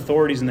rulers and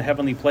authorities in the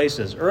heavenly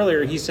places.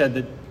 Earlier he said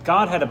that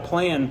God had a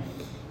plan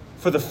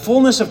for the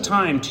fullness of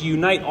time to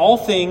unite all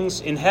things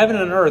in heaven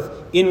and earth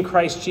in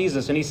Christ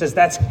Jesus. And he says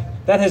that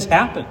has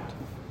happened.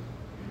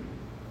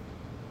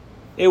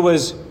 It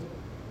was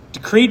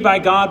decreed by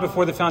God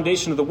before the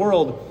foundation of the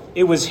world.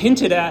 It was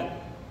hinted at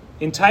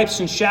in types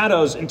and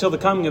shadows until the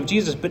coming of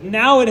Jesus. But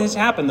now it has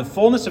happened. The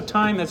fullness of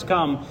time has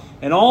come,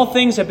 and all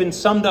things have been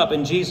summed up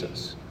in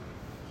Jesus.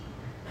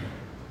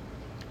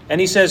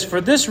 And he says,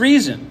 for this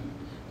reason,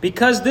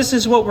 because this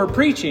is what we're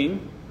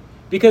preaching,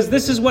 because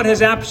this is what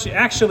has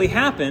actually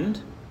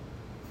happened,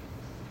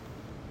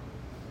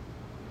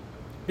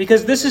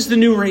 because this is the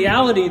new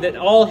reality that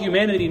all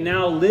humanity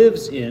now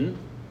lives in,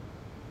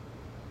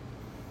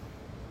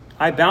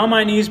 I bow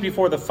my knees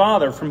before the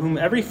Father, from whom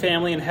every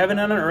family in heaven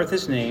and on earth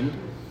is named,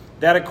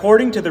 that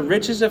according to the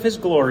riches of his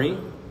glory,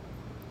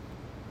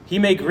 he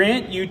may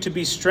grant you to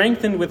be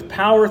strengthened with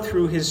power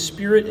through his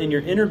Spirit in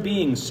your inner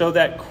being, so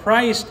that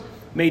Christ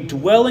may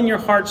dwell in your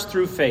hearts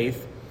through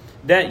faith,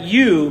 that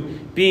you,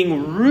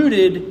 being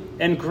rooted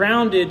and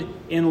grounded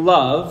in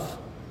love,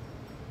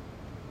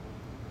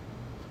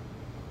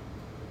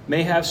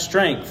 may have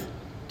strength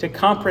to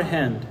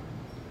comprehend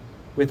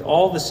with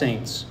all the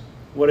saints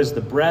what is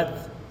the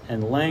breadth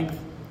and length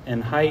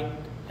and height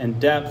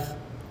and depth,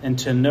 and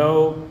to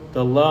know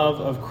the love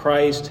of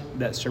Christ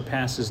that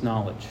surpasses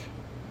knowledge,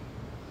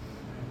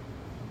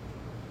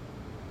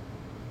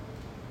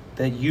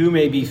 that you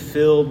may be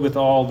filled with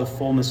all the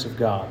fullness of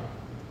God.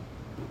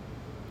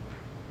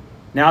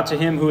 Now to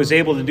him who is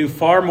able to do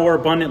far more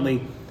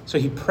abundantly. So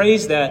he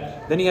prays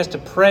that. Then he has to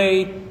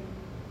pray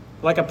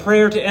like a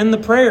prayer to end the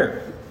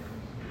prayer.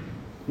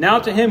 Now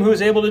to him who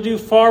is able to do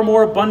far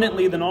more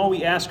abundantly than all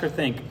we ask or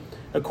think,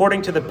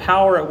 according to the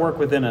power at work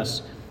within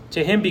us.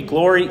 To him be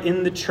glory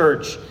in the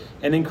church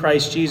and in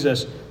Christ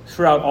Jesus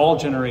throughout all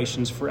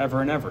generations,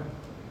 forever and ever.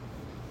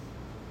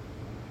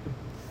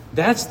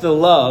 That's the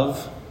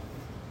love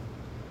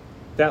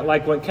that,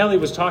 like what Kelly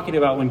was talking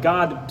about, when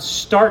God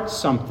starts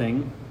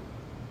something,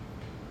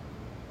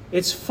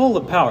 it's full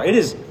of power. It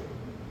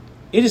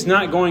is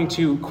not going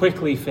to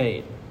quickly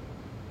fade.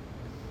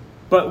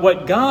 But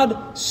what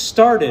God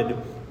started,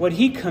 what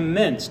he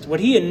commenced,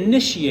 what he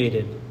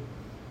initiated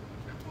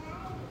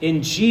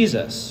in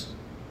Jesus,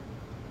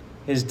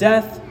 his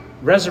death,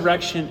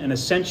 resurrection, and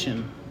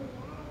ascension,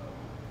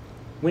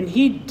 when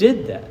he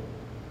did that,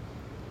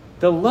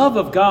 the love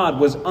of God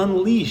was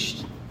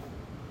unleashed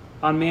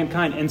on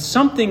mankind, and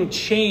something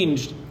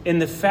changed in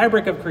the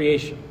fabric of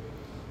creation.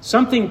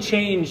 Something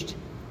changed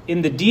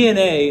in the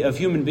DNA of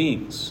human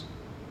beings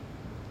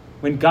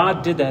when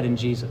God did that in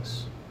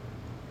Jesus.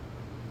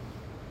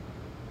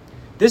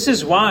 This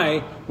is why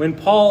when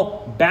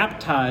Paul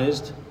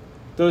baptized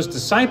those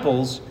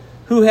disciples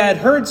who had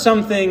heard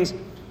some things,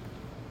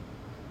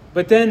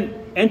 but then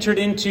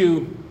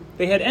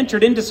they had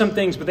entered into some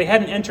things, but they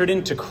hadn't entered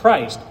into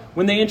Christ.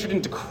 When they entered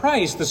into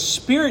Christ, the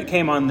Spirit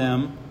came on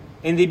them,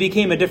 and they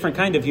became a different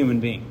kind of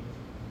human being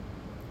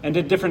and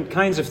did different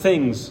kinds of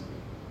things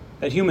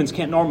that humans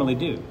can't normally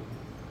do.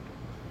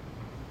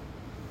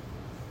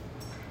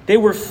 They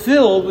were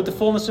filled with the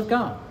fullness of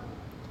God.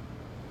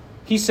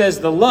 He says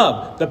the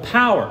love, the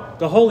power,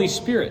 the Holy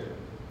Spirit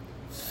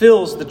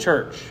fills the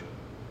church.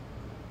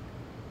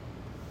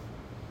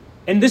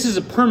 And this is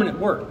a permanent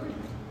work.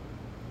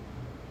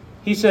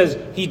 He says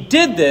he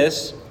did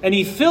this and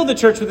he filled the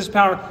church with his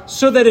power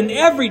so that in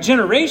every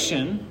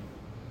generation,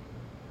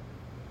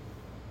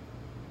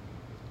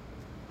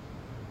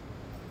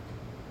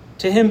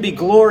 to him be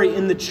glory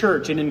in the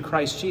church and in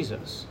Christ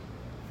Jesus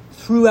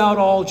throughout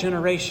all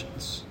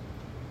generations.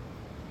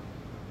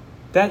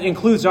 That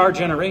includes our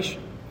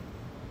generation.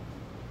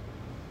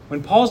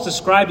 When Paul's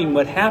describing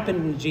what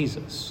happened in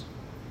Jesus,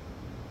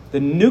 the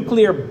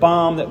nuclear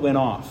bomb that went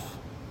off,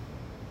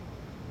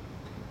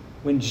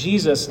 when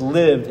Jesus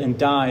lived and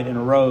died and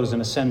arose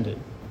and ascended,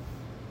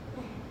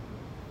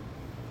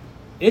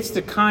 It's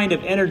the kind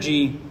of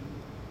energy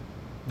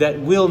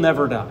that will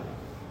never die.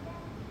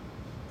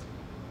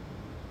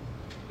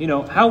 You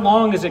know, how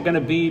long is it going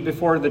to be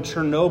before the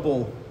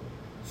Chernobyl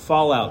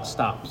fallout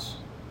stops?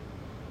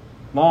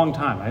 Long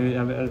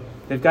time.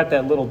 They've got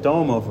that little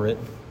dome over it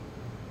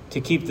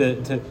to keep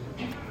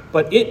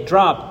but it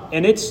dropped,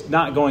 and it's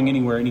not going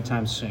anywhere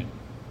anytime soon.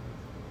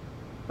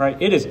 Right?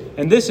 It is.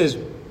 And this is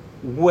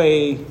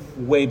way,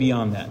 way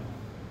beyond that.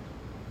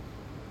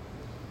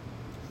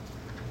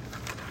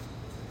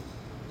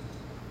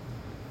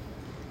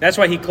 That's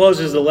why he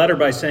closes the letter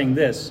by saying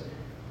this: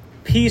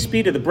 "Peace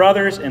be to the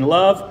brothers, and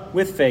love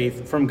with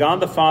faith from God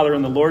the Father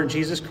and the Lord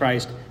Jesus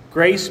Christ.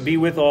 Grace be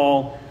with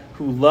all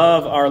who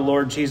love our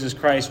Lord Jesus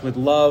Christ with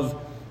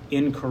love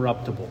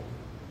incorruptible."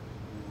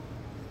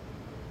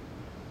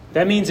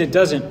 That means it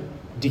doesn't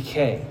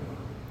decay,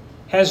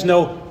 has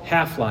no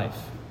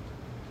half-life.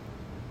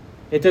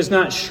 It does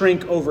not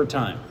shrink over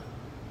time.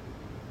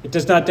 It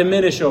does not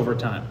diminish over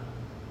time.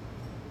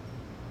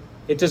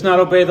 It does not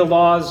obey the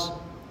laws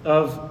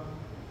of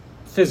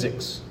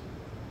physics.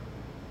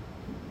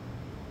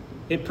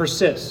 It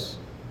persists.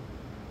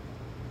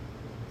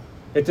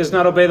 It does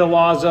not obey the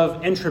laws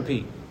of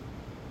entropy.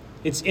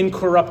 It's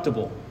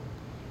incorruptible.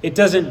 It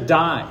doesn't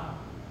die.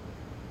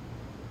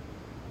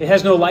 It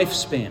has no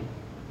lifespan.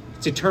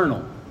 It's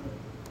eternal.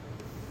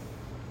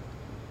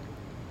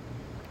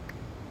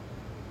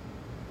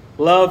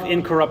 Love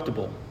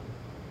incorruptible.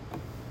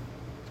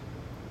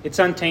 It's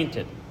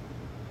untainted.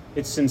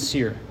 It's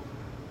sincere.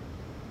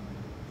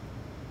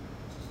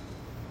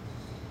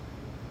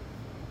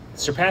 It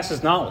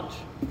surpasses knowledge.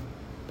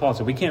 Paul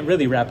said we can't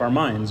really wrap our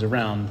minds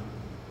around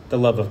the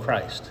love of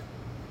Christ.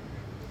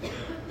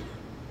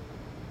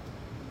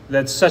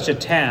 That's such a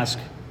task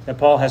that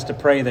Paul has to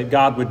pray that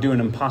God would do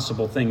an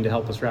impossible thing to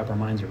help us wrap our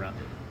minds around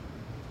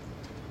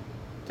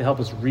it, to help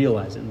us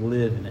realize it and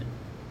live in it.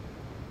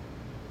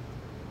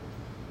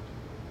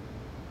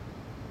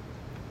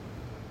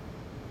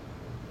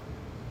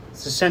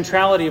 It's the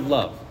centrality of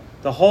love.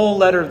 The whole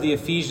letter of the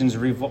Ephesians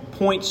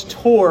points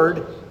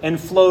toward and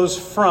flows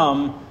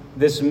from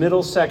this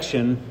middle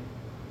section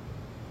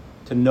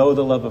to know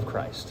the love of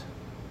Christ.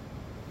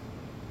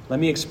 Let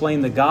me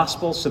explain the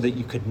gospel so that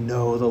you could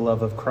know the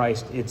love of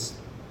Christ. It's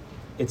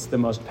the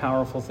most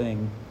powerful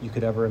thing you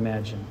could ever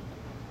imagine.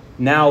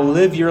 Now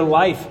live your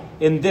life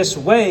in this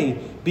way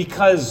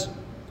because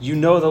you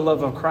know the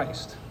love of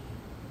Christ,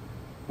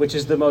 which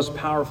is the most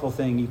powerful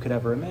thing you could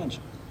ever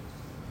imagine.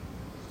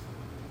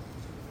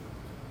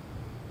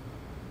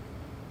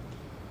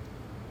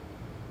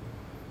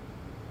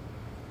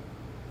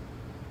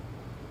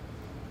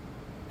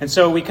 And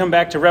so we come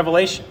back to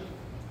Revelation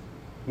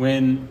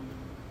when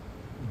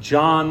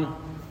John,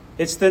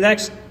 it's the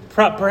next,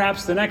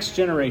 perhaps the next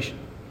generation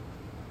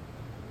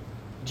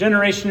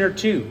or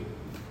two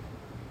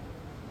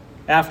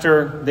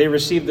after they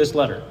received this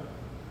letter,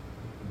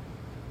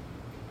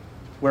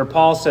 where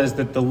Paul says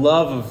that the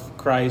love of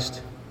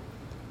Christ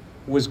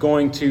was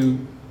going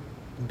to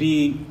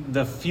be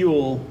the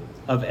fuel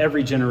of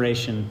every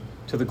generation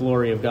to the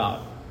glory of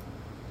God.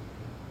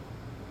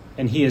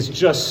 And he has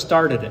just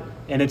started it,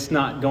 and it's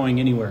not going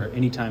anywhere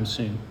anytime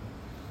soon.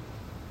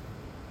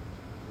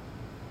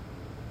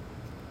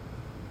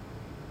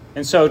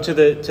 And so to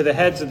the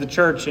heads of the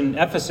church in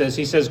Ephesus,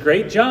 he says,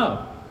 great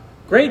job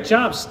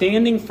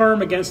standing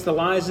firm against the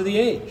lies of the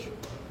age.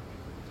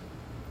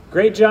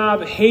 Great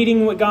job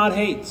hating what God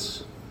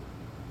hates.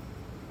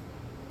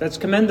 That's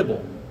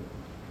commendable.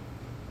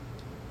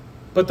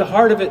 But the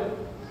heart of it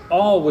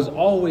all was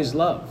always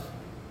love.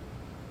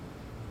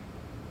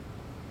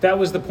 That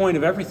was the point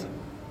of everything.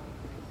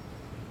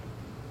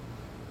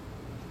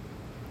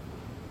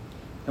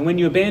 And when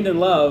you abandon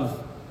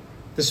love,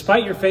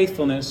 despite your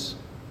faithfulness,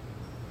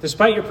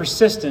 despite your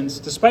persistence,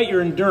 despite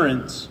your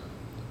endurance,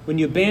 when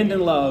you abandon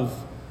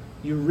love,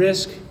 you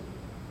risk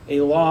a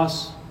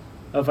loss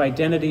of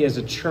identity as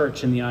a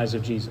church in the eyes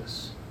of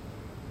Jesus.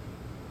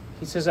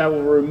 He says, I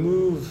will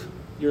remove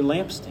your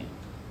lampstand.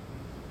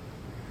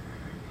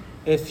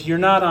 If you're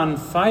not on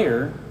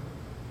fire,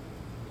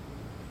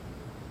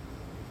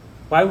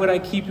 why would I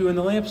keep you in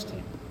the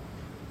lampstand?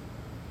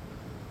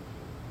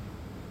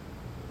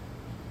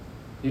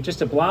 You're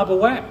just a blob of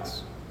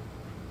wax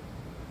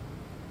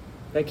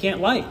that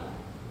can't light.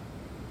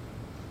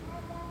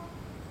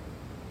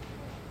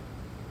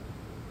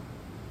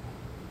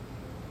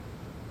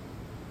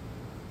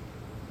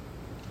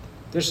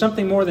 There's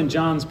something more than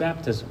John's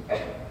baptism.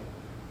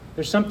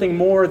 There's something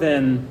more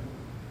than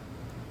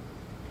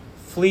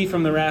flee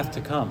from the wrath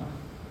to come.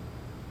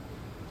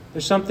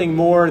 There's something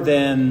more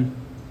than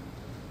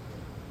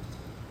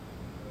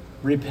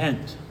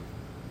repent.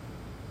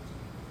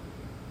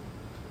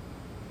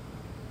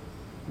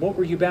 What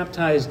were you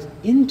baptized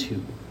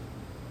into?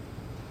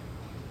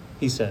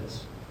 He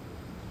says.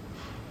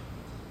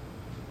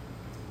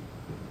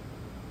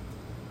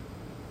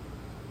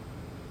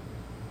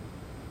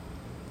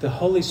 The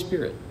Holy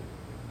Spirit.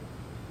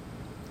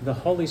 The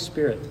Holy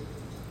Spirit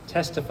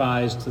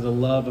testifies to the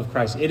love of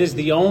Christ. It is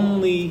the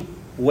only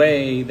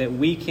way that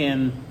we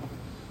can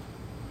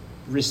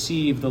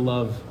receive the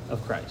love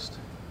of Christ.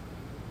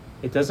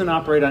 It doesn't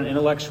operate on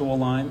intellectual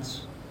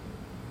lines,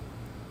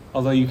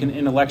 although you can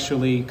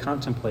intellectually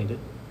contemplate it.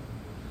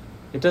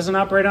 It doesn't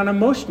operate on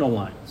emotional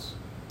lines,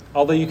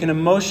 although you can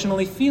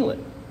emotionally feel it.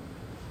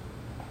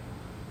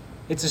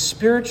 It's a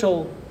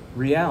spiritual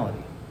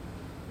reality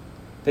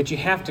that you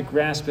have to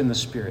grasp in the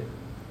Spirit.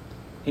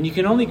 And you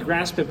can only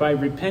grasp it by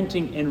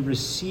repenting and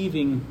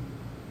receiving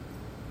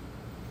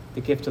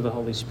the gift of the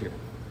Holy Spirit.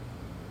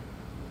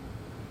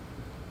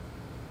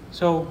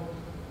 So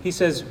he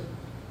says,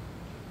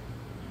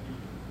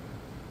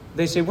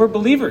 they say, we're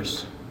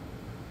believers.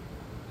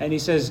 And he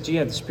says, do you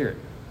have the Spirit?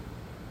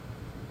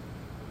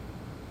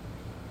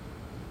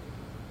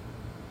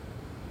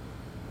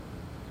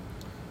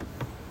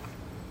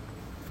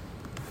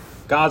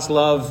 God's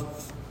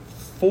love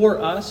for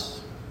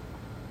us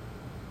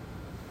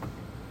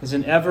is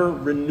an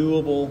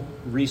ever-renewable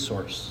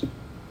resource.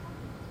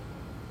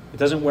 It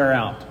doesn't wear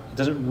out. It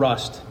doesn't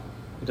rust.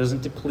 It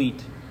doesn't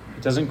deplete.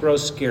 It doesn't grow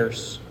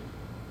scarce.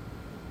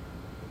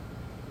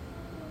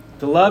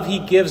 The love he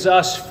gives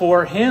us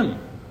for him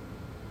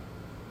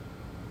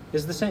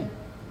is the same.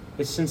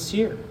 It's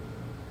sincere.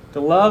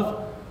 The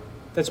love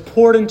that's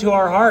poured into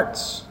our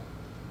hearts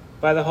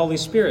by the Holy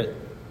Spirit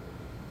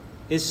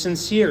is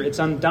sincere. It's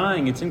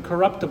undying. It's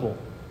incorruptible.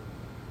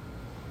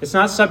 It's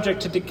not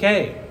subject to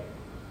decay.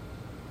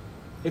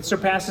 It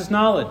surpasses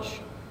knowledge.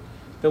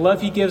 The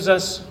love he gives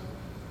us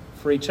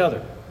for each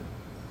other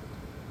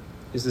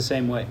is the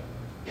same way.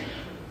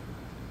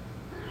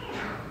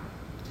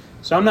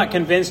 So I'm not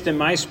convinced in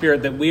my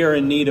spirit that we are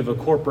in need of a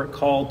corporate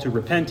call to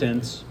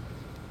repentance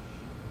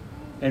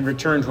and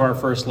return to our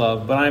first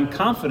love, but I'm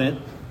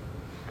confident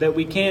that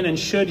we can and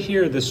should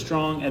hear the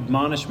strong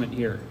admonishment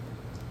here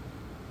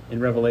in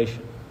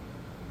Revelation.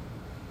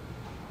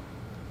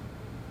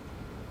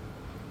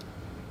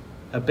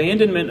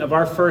 Abandonment of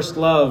our first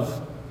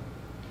love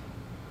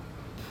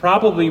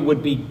probably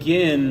would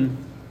begin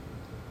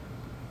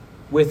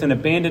with an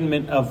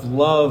abandonment of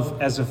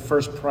love as a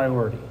first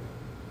priority.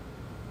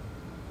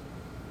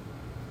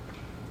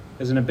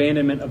 As an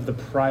abandonment of the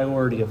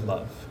priority of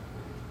love.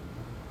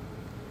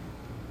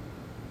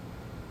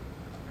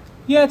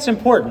 Yeah, it's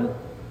important.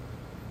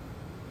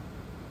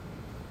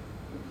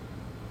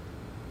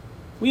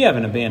 We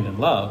haven't abandoned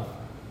love.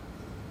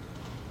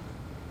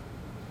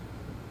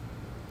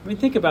 I mean,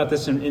 think about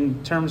this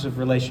in terms of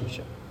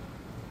relationship.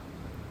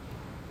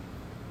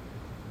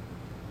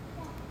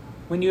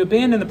 When you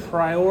abandon the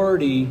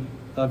priority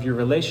of your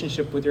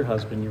relationship with your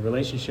husband, your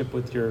relationship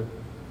with your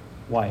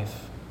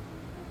wife,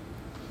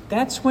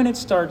 that's when it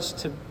starts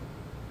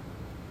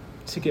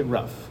to get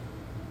rough.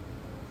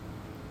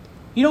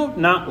 You don't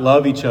not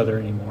love each other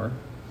anymore.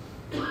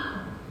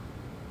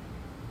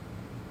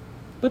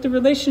 But the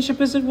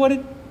relationship isn't what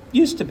it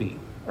used to be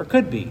or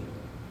could be.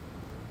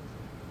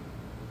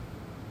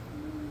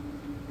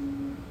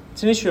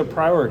 It's an issue of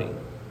priority.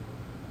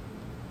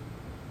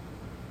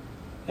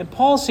 And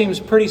Paul seems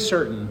pretty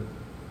certain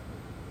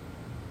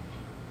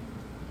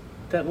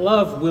that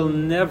love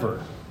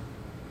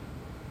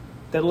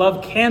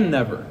can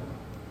never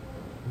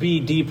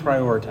be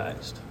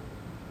deprioritized.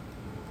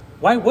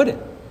 Why would it?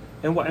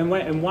 And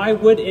why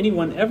would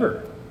anyone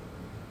ever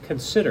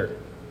consider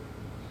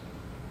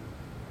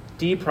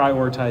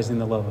deprioritizing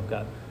the love of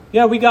God?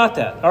 Yeah, we got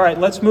that. All right,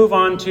 let's move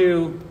on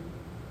to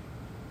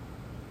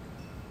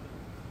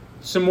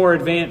some more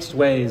advanced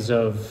ways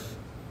of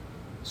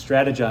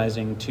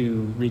strategizing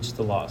to reach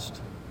the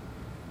lost.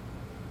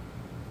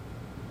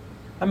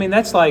 I mean,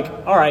 that's like,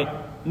 all right,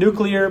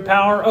 nuclear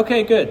power,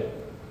 okay, good.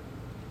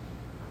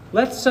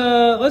 Let's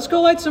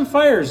go light some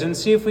fires and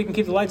see if we can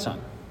keep the lights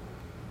on.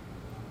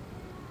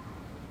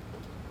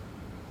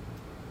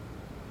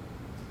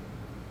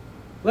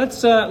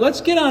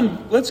 Let's get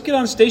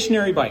on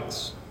stationary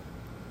bikes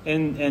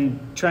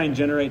and try and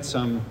generate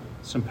some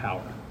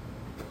power.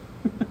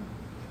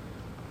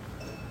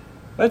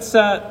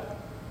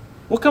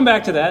 We'll come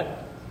back to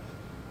that.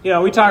 You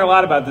know, we talk a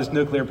lot about this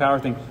nuclear power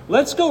thing.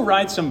 Let's go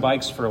ride some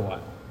bikes for a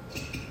while.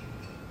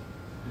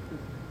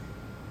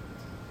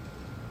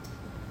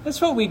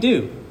 That's what we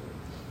do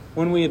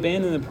when we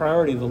abandon the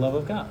priority of the love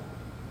of God.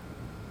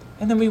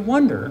 And then we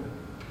wonder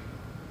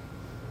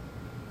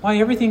why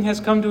everything has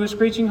come to a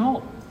screeching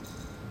halt.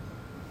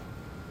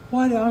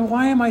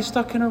 Why am I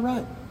stuck in a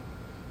rut?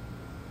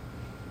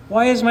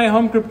 Why is my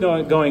home group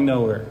going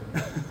nowhere?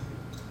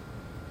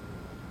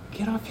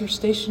 Get off your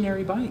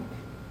stationary bike.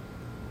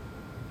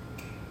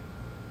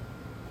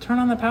 Turn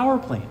on the power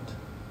plant.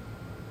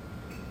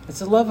 It's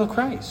the love of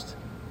Christ.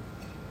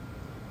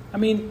 I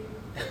mean,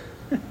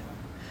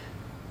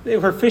 they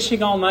were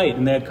fishing all night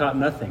and they had caught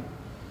nothing.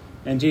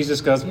 And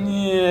Jesus goes,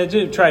 yeah,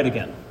 try it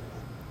again.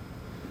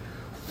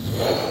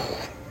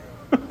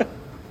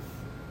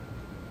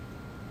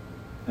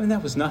 I mean,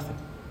 that was nothing.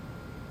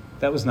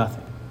 That was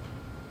nothing.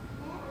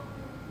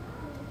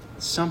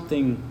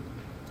 Something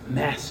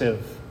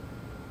massive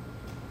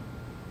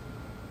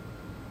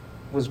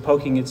was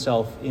poking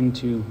itself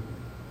into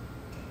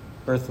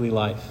earthly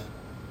life.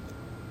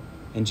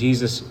 And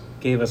Jesus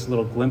gave us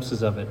little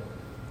glimpses of it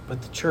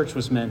But the church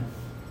was meant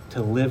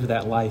to live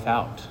that life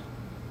out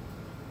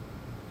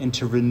and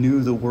to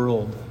renew the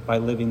world by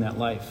living that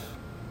life.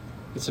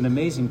 It's an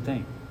amazing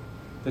thing.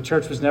 The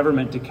church was never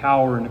meant to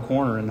cower in a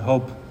corner and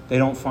hope they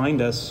don't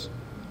find us.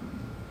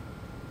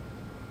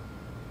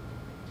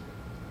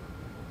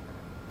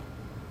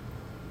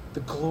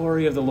 The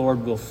glory of the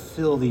Lord will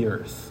fill the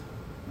earth.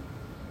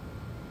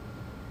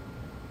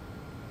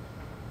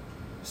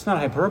 It's not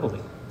hyperbole.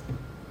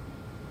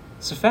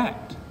 It's a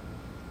fact.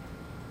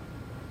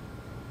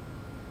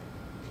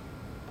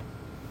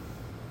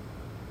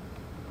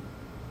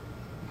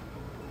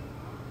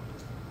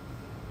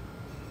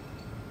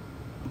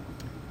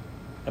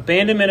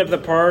 Abandonment of the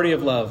priority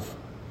of love.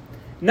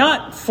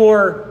 Not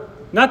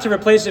to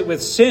replace it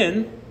with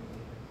sin.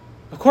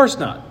 Of course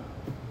not.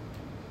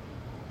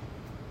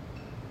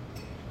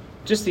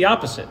 Just the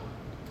opposite.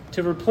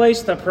 To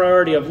replace the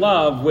priority of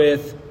love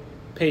with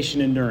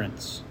patient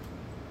endurance.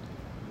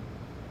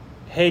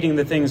 Hating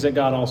the things that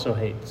God also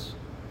hates.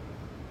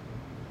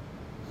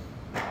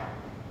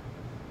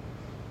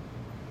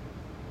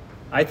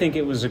 I think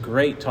it was a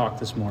great talk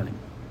this morning.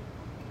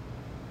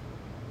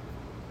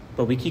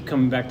 But we keep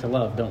coming back to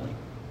love, don't we?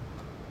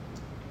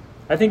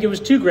 I think it was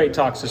 2 great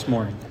talks this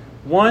morning.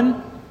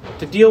 One,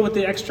 to deal with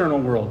the external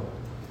world.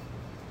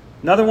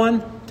 Another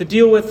one, to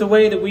deal with the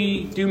way that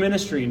we do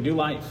ministry and do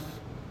life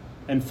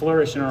and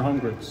flourish in our home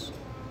groups.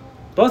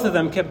 Both of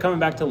them kept coming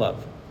back to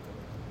love.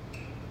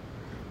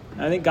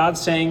 I think God's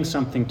saying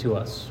something to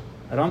us.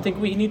 I don't think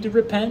we need to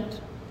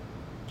repent,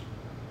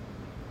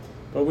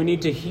 but we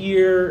need to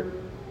hear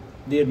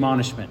the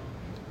admonishment.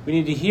 We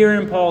need to hear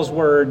in Paul's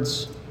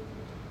words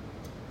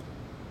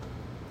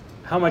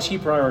how much he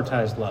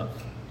prioritized love.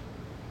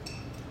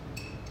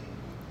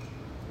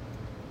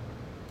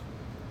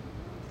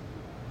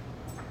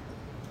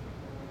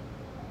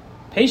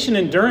 Patient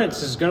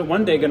endurance is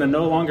one day going to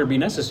no longer be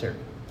necessary.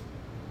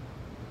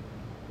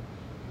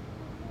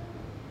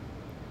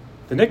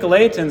 The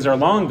Nicolaitans are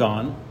long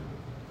gone.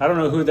 I don't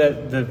know who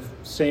the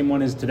same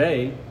one is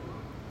today,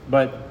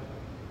 but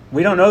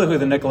we don't know who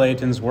the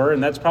Nicolaitans were,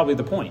 and that's probably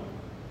the point.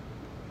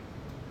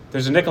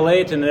 There's a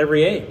Nicolaitan in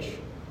every age.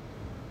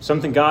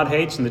 Something God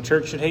hates and the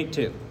church should hate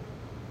too.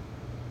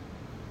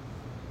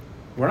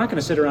 We're not going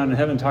to sit around in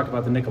heaven and talk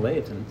about the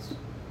Nicolaitans.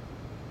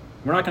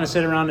 We're not going to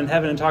sit around in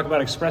heaven and talk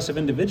about expressive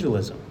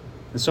individualism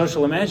and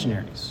social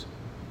imaginaries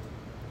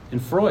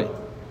and Freud.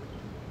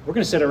 We're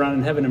going to sit around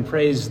in heaven and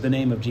praise the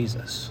name of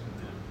Jesus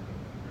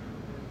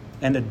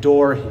and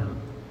adore him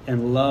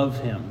and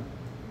love him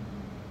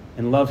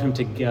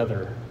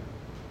together.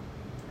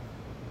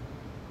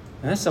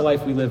 And that's the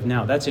life we live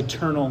now. That's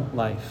eternal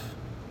life.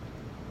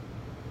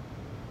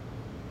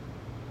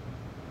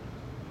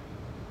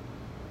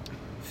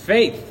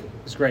 Faith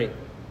is great.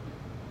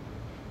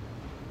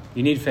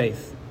 You need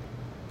faith.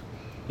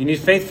 You need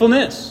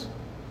faithfulness.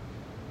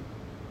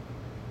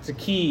 It's a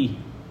key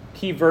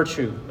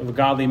virtue of a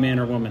godly man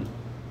or woman.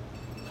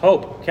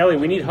 Hope. Kelly,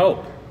 we need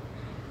hope.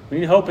 We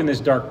need hope in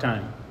this dark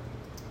time.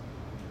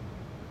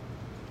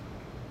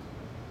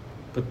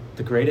 But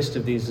the greatest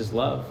of these is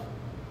love.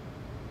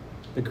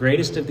 The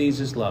greatest of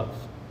these is love.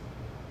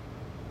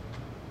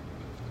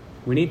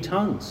 We need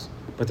tongues,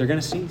 but they're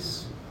going to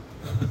cease.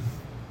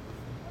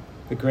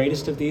 The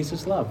greatest of these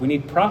is love. We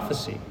need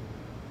prophecy,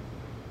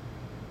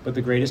 but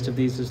the greatest of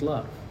these is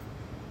love.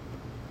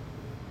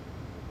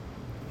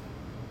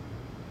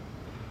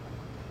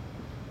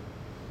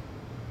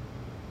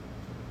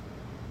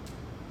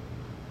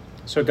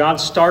 So God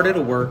started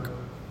a work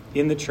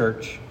in the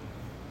church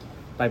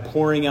by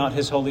pouring out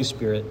his Holy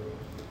Spirit.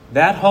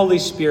 That Holy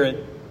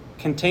Spirit,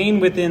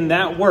 contained within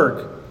that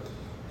work,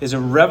 is a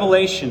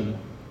revelation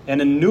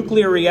and a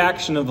nuclear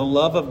reaction of the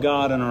love of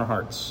God in our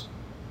hearts.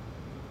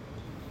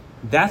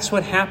 That's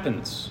what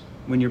happens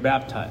when you're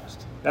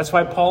baptized. That's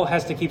why Paul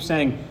has to keep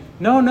saying,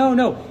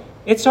 no.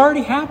 It's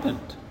already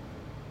happened.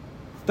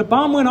 The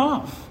bomb went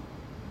off.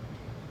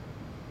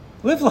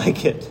 Live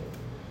like it,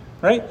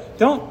 right?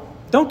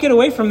 Don't get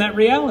away from that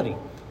reality.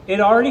 It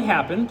already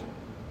happened.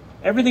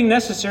 Everything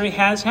necessary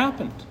has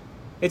happened.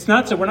 It's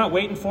not so we're not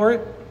waiting for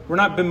it. We're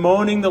not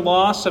bemoaning the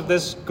loss of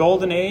this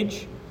golden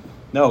age.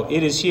 No,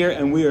 it is here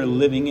and we are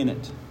living in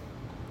it.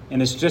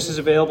 And it's just as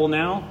available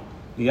now.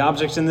 The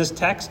objects in this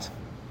text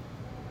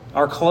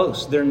are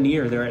close. They're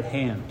near. They're at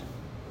hand.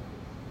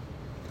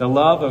 The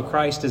love of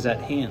Christ is at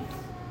hand.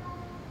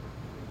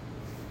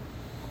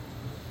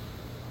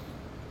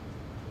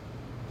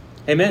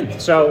 Amen.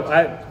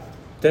 So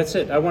that's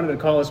it. I wanted to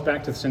call us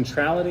back to the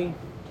centrality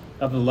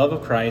of the love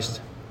of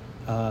Christ.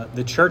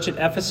 The church at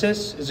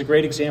Ephesus is a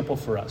great example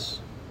for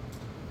us.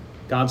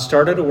 God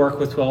started to work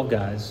with 12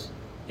 guys.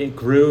 It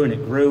grew and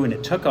it grew and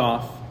it took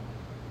off.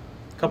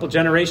 A couple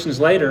generations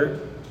later,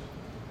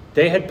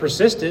 they had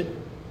persisted.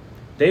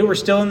 They were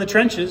still in the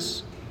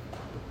trenches.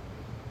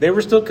 They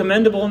were still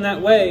commendable in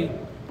that way.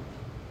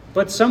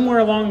 But somewhere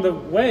along the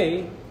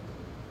way,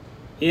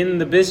 in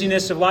the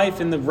busyness of life,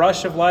 in the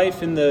rush of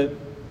life, in the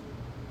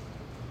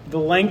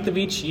length of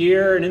each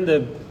year, and in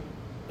the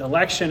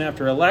election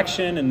after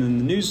election, and in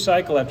the news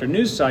cycle after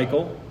news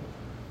cycle,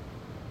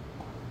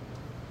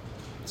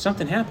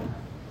 something happened.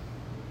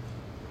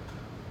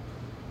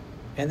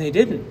 And they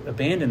didn't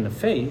abandon the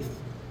faith.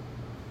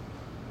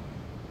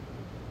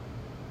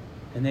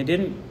 And they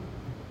didn't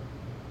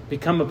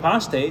become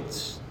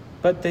apostates,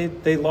 but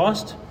they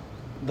lost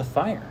the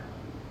fire.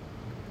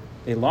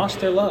 They lost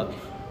their love.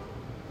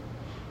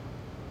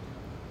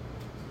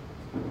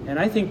 And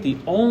I think the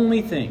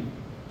only thing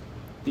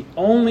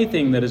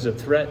that is a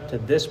threat to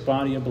this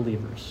body of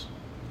believers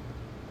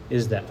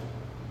is that.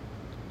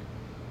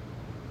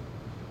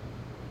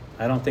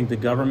 I don't think the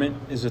government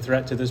is a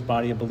threat to this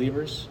body of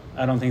believers.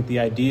 I don't think the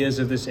ideas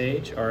of this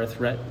age are a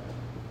threat,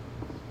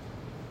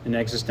 an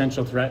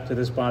existential threat to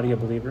this body of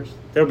believers.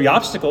 There'll be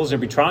obstacles,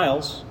 there'll be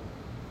trials.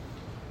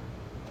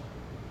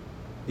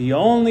 The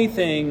only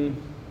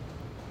thing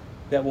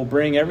that will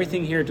bring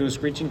everything here to a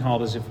screeching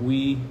halt is if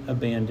we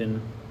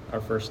abandon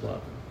our first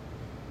love.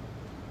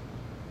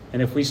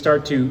 And if we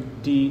start to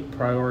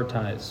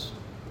deprioritize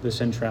the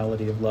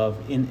centrality of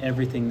love in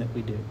everything that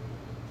we do.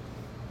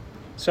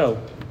 So,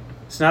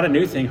 it's not a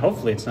new thing.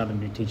 Hopefully it's not a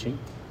new teaching.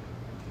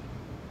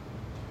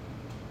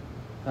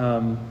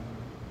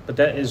 But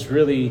that is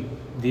really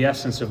the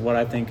essence of what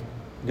I think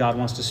God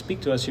wants to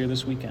speak to us here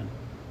this weekend.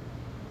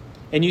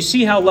 And you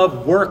see how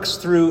love works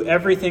through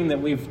everything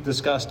that we've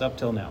discussed up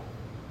till now.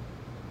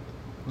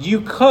 You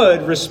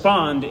could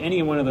respond to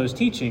any one of those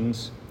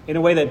teachings in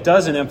a way that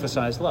doesn't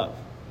emphasize love,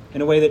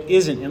 in a way that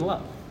isn't in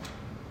love.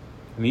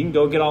 I mean, you can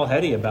go get all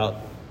heady about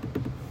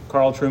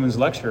Carl Trueman's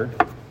lecture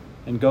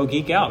and go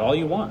geek out all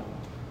you want.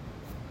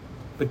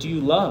 But do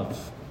you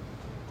love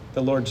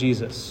the Lord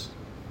Jesus?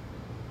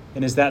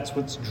 And is that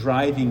what's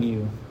driving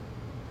you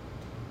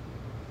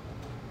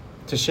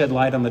to shed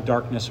light on the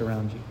darkness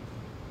around you?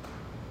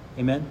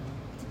 Amen?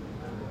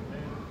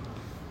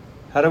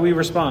 How do we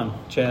respond,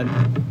 Chad?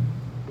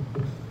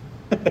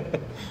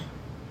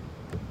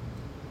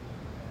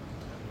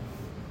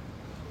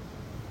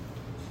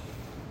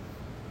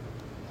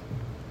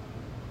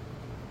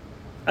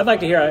 I'd like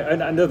to hear,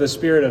 I know the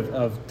spirit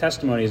of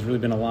testimony has really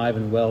been alive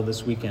and well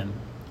this weekend.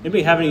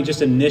 Anybody have any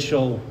just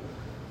initial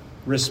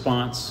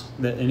response,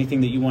 that anything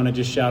that you want to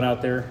just shout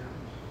out there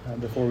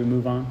before we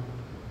move on?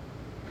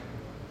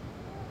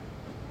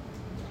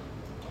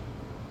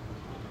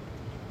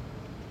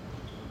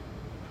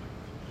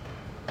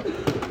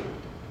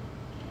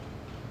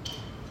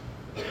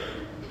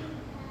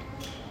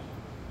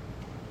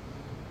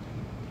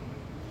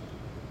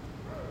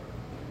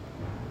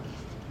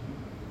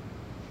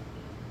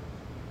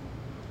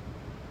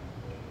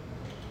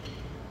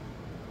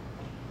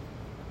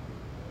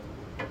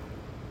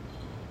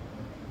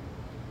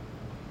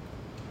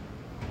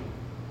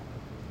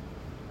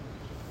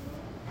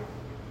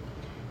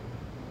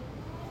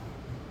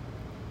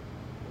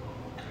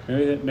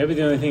 Maybe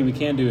the only thing we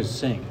can do is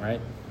sing, right?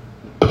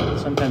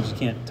 Sometimes you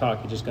can't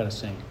talk, you just got to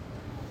sing.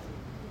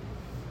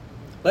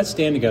 Let's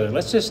stand together.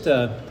 Let's just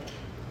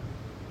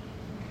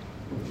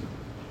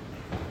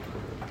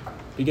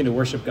begin to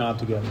worship God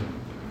together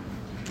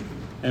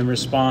and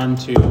respond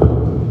to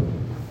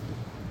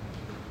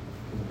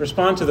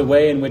the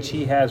way in which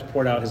He has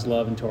poured out His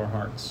love into our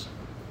hearts.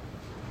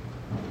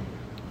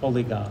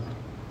 Holy God,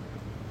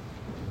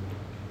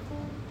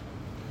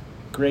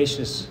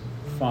 gracious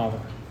Father,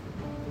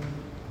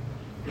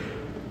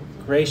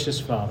 gracious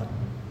Father,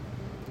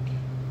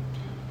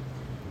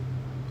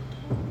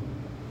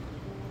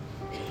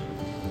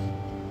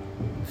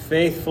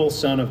 faithful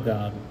Son of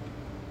God,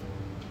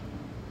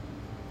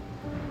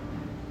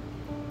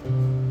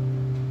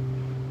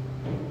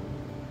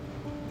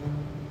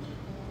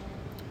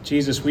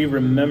 Jesus, we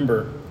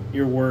remember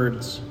your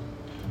words.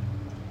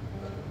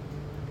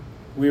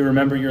 We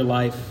remember your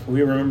life.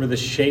 We remember the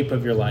shape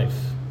of your life.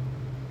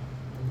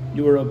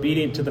 You were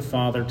obedient to the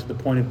Father to the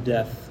point of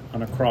death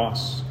on a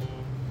cross.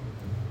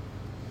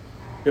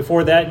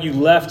 Before that, you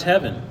left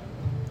heaven.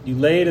 You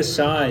laid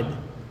aside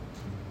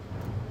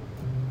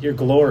your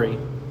glory,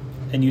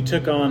 and you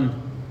took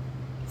on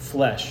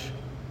flesh.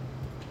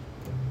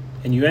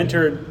 And you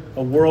entered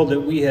a world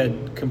that we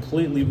had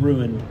completely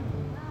ruined.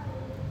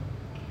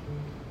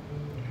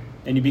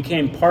 And you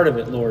became part of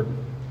it, Lord,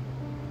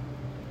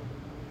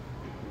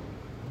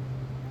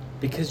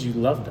 because you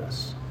loved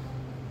us.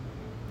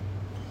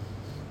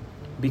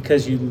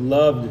 Because you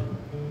loved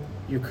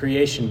your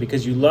creation.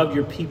 Because you loved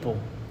your people.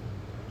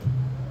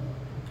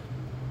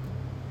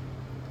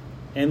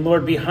 And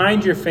Lord,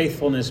 behind your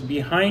faithfulness,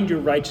 behind your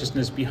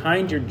righteousness,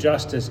 behind your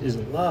justice is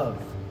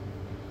love.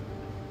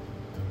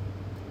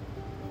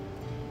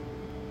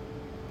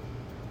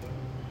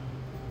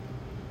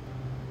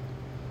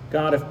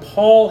 God, if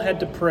Paul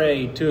had to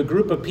pray to a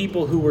group of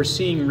people who were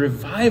seeing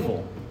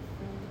revival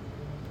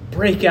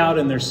break out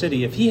in their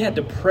city, if he had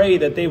to pray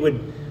that they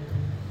would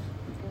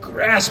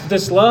grasp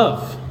this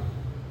love,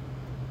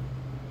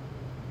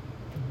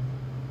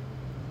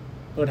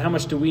 Lord, how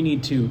much do we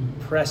need to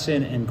press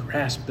in and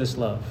grasp this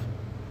love?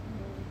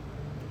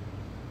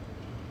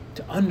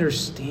 To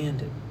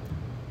understand it.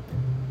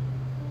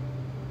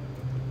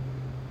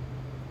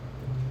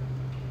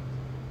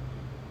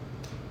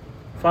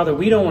 Father,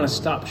 we don't want to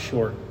stop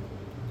short.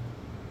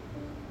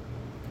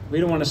 We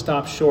don't want to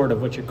stop short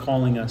of what you're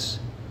calling us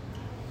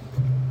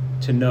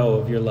to know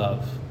of your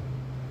love.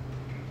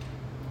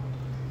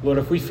 Lord,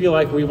 if we feel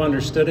like we've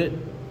understood it,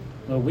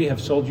 Lord, we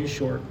have sold you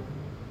short.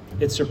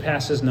 It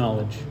surpasses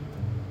knowledge.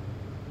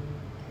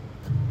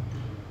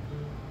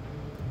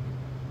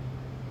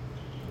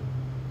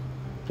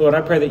 Lord,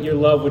 I pray that your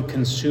love would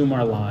consume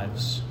our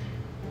lives.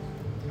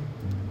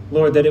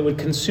 Lord, that it would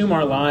consume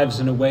our lives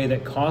in a way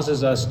that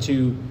causes us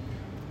to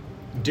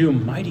do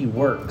mighty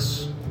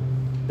works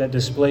that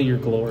display your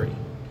glory.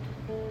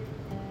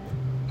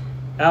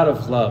 Out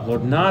of love,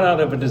 Lord, not out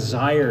of a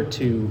desire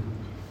to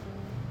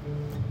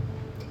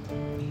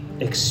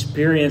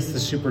experience the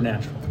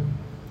supernatural,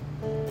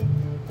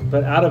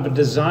 but out of a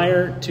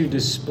desire to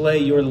display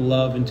your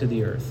love into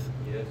the earth.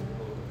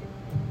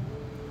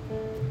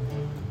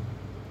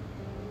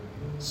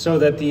 So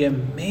that the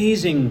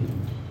amazing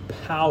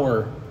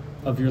power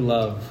of your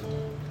love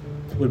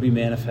would be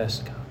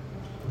manifest, God.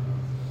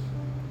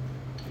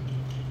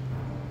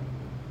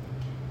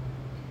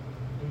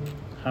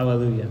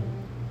 Hallelujah.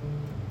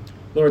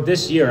 Lord,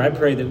 this year I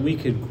pray that we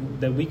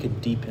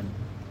could deepen.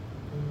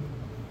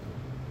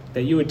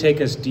 That you would take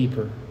us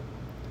deeper.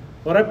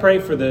 Lord, I pray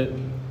for the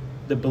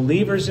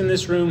believers in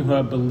this room who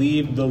have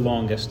believed the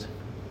longest.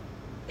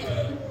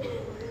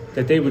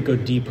 That they would go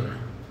deeper.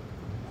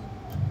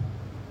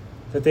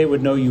 That they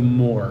would know you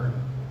more.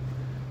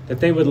 That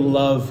they would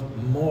love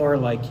more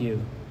like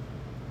you.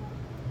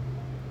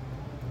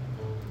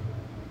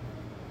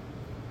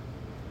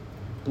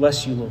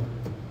 Bless you, Lord.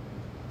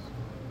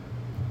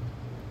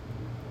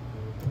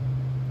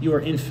 You are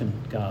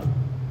infinite, God.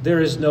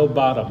 There is no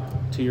bottom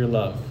to your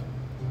love.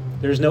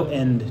 There is no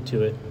end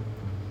to it.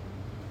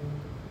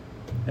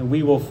 And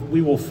we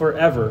will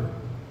forever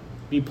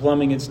be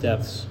plumbing its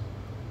depths.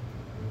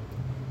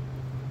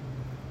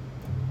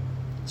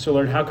 So,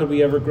 Lord, how could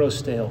we ever grow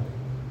stale?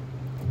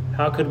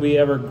 How could we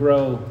ever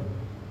grow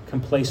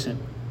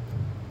complacent?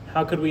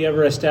 How could we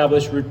ever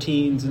establish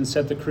routines and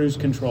set the cruise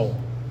control?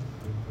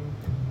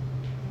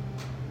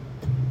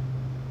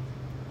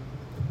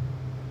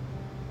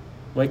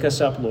 Wake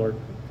us up, Lord.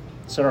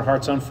 Set our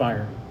hearts on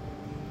fire.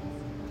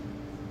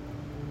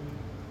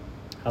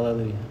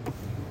 Hallelujah.